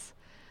race,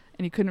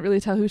 and you couldn't really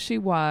tell who she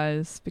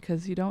was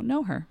because you don't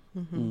know her.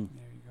 Mm-hmm. Mm.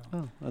 There you go.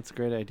 Oh, that's a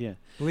great idea.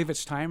 I believe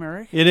it's time,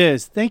 Eric. It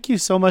is. Thank you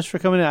so much for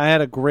coming in. I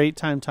had a great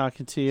time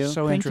talking to you.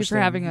 So Thank you for interesting.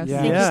 having us. Yeah.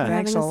 Thank you for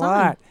Thanks having a us on.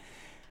 lot.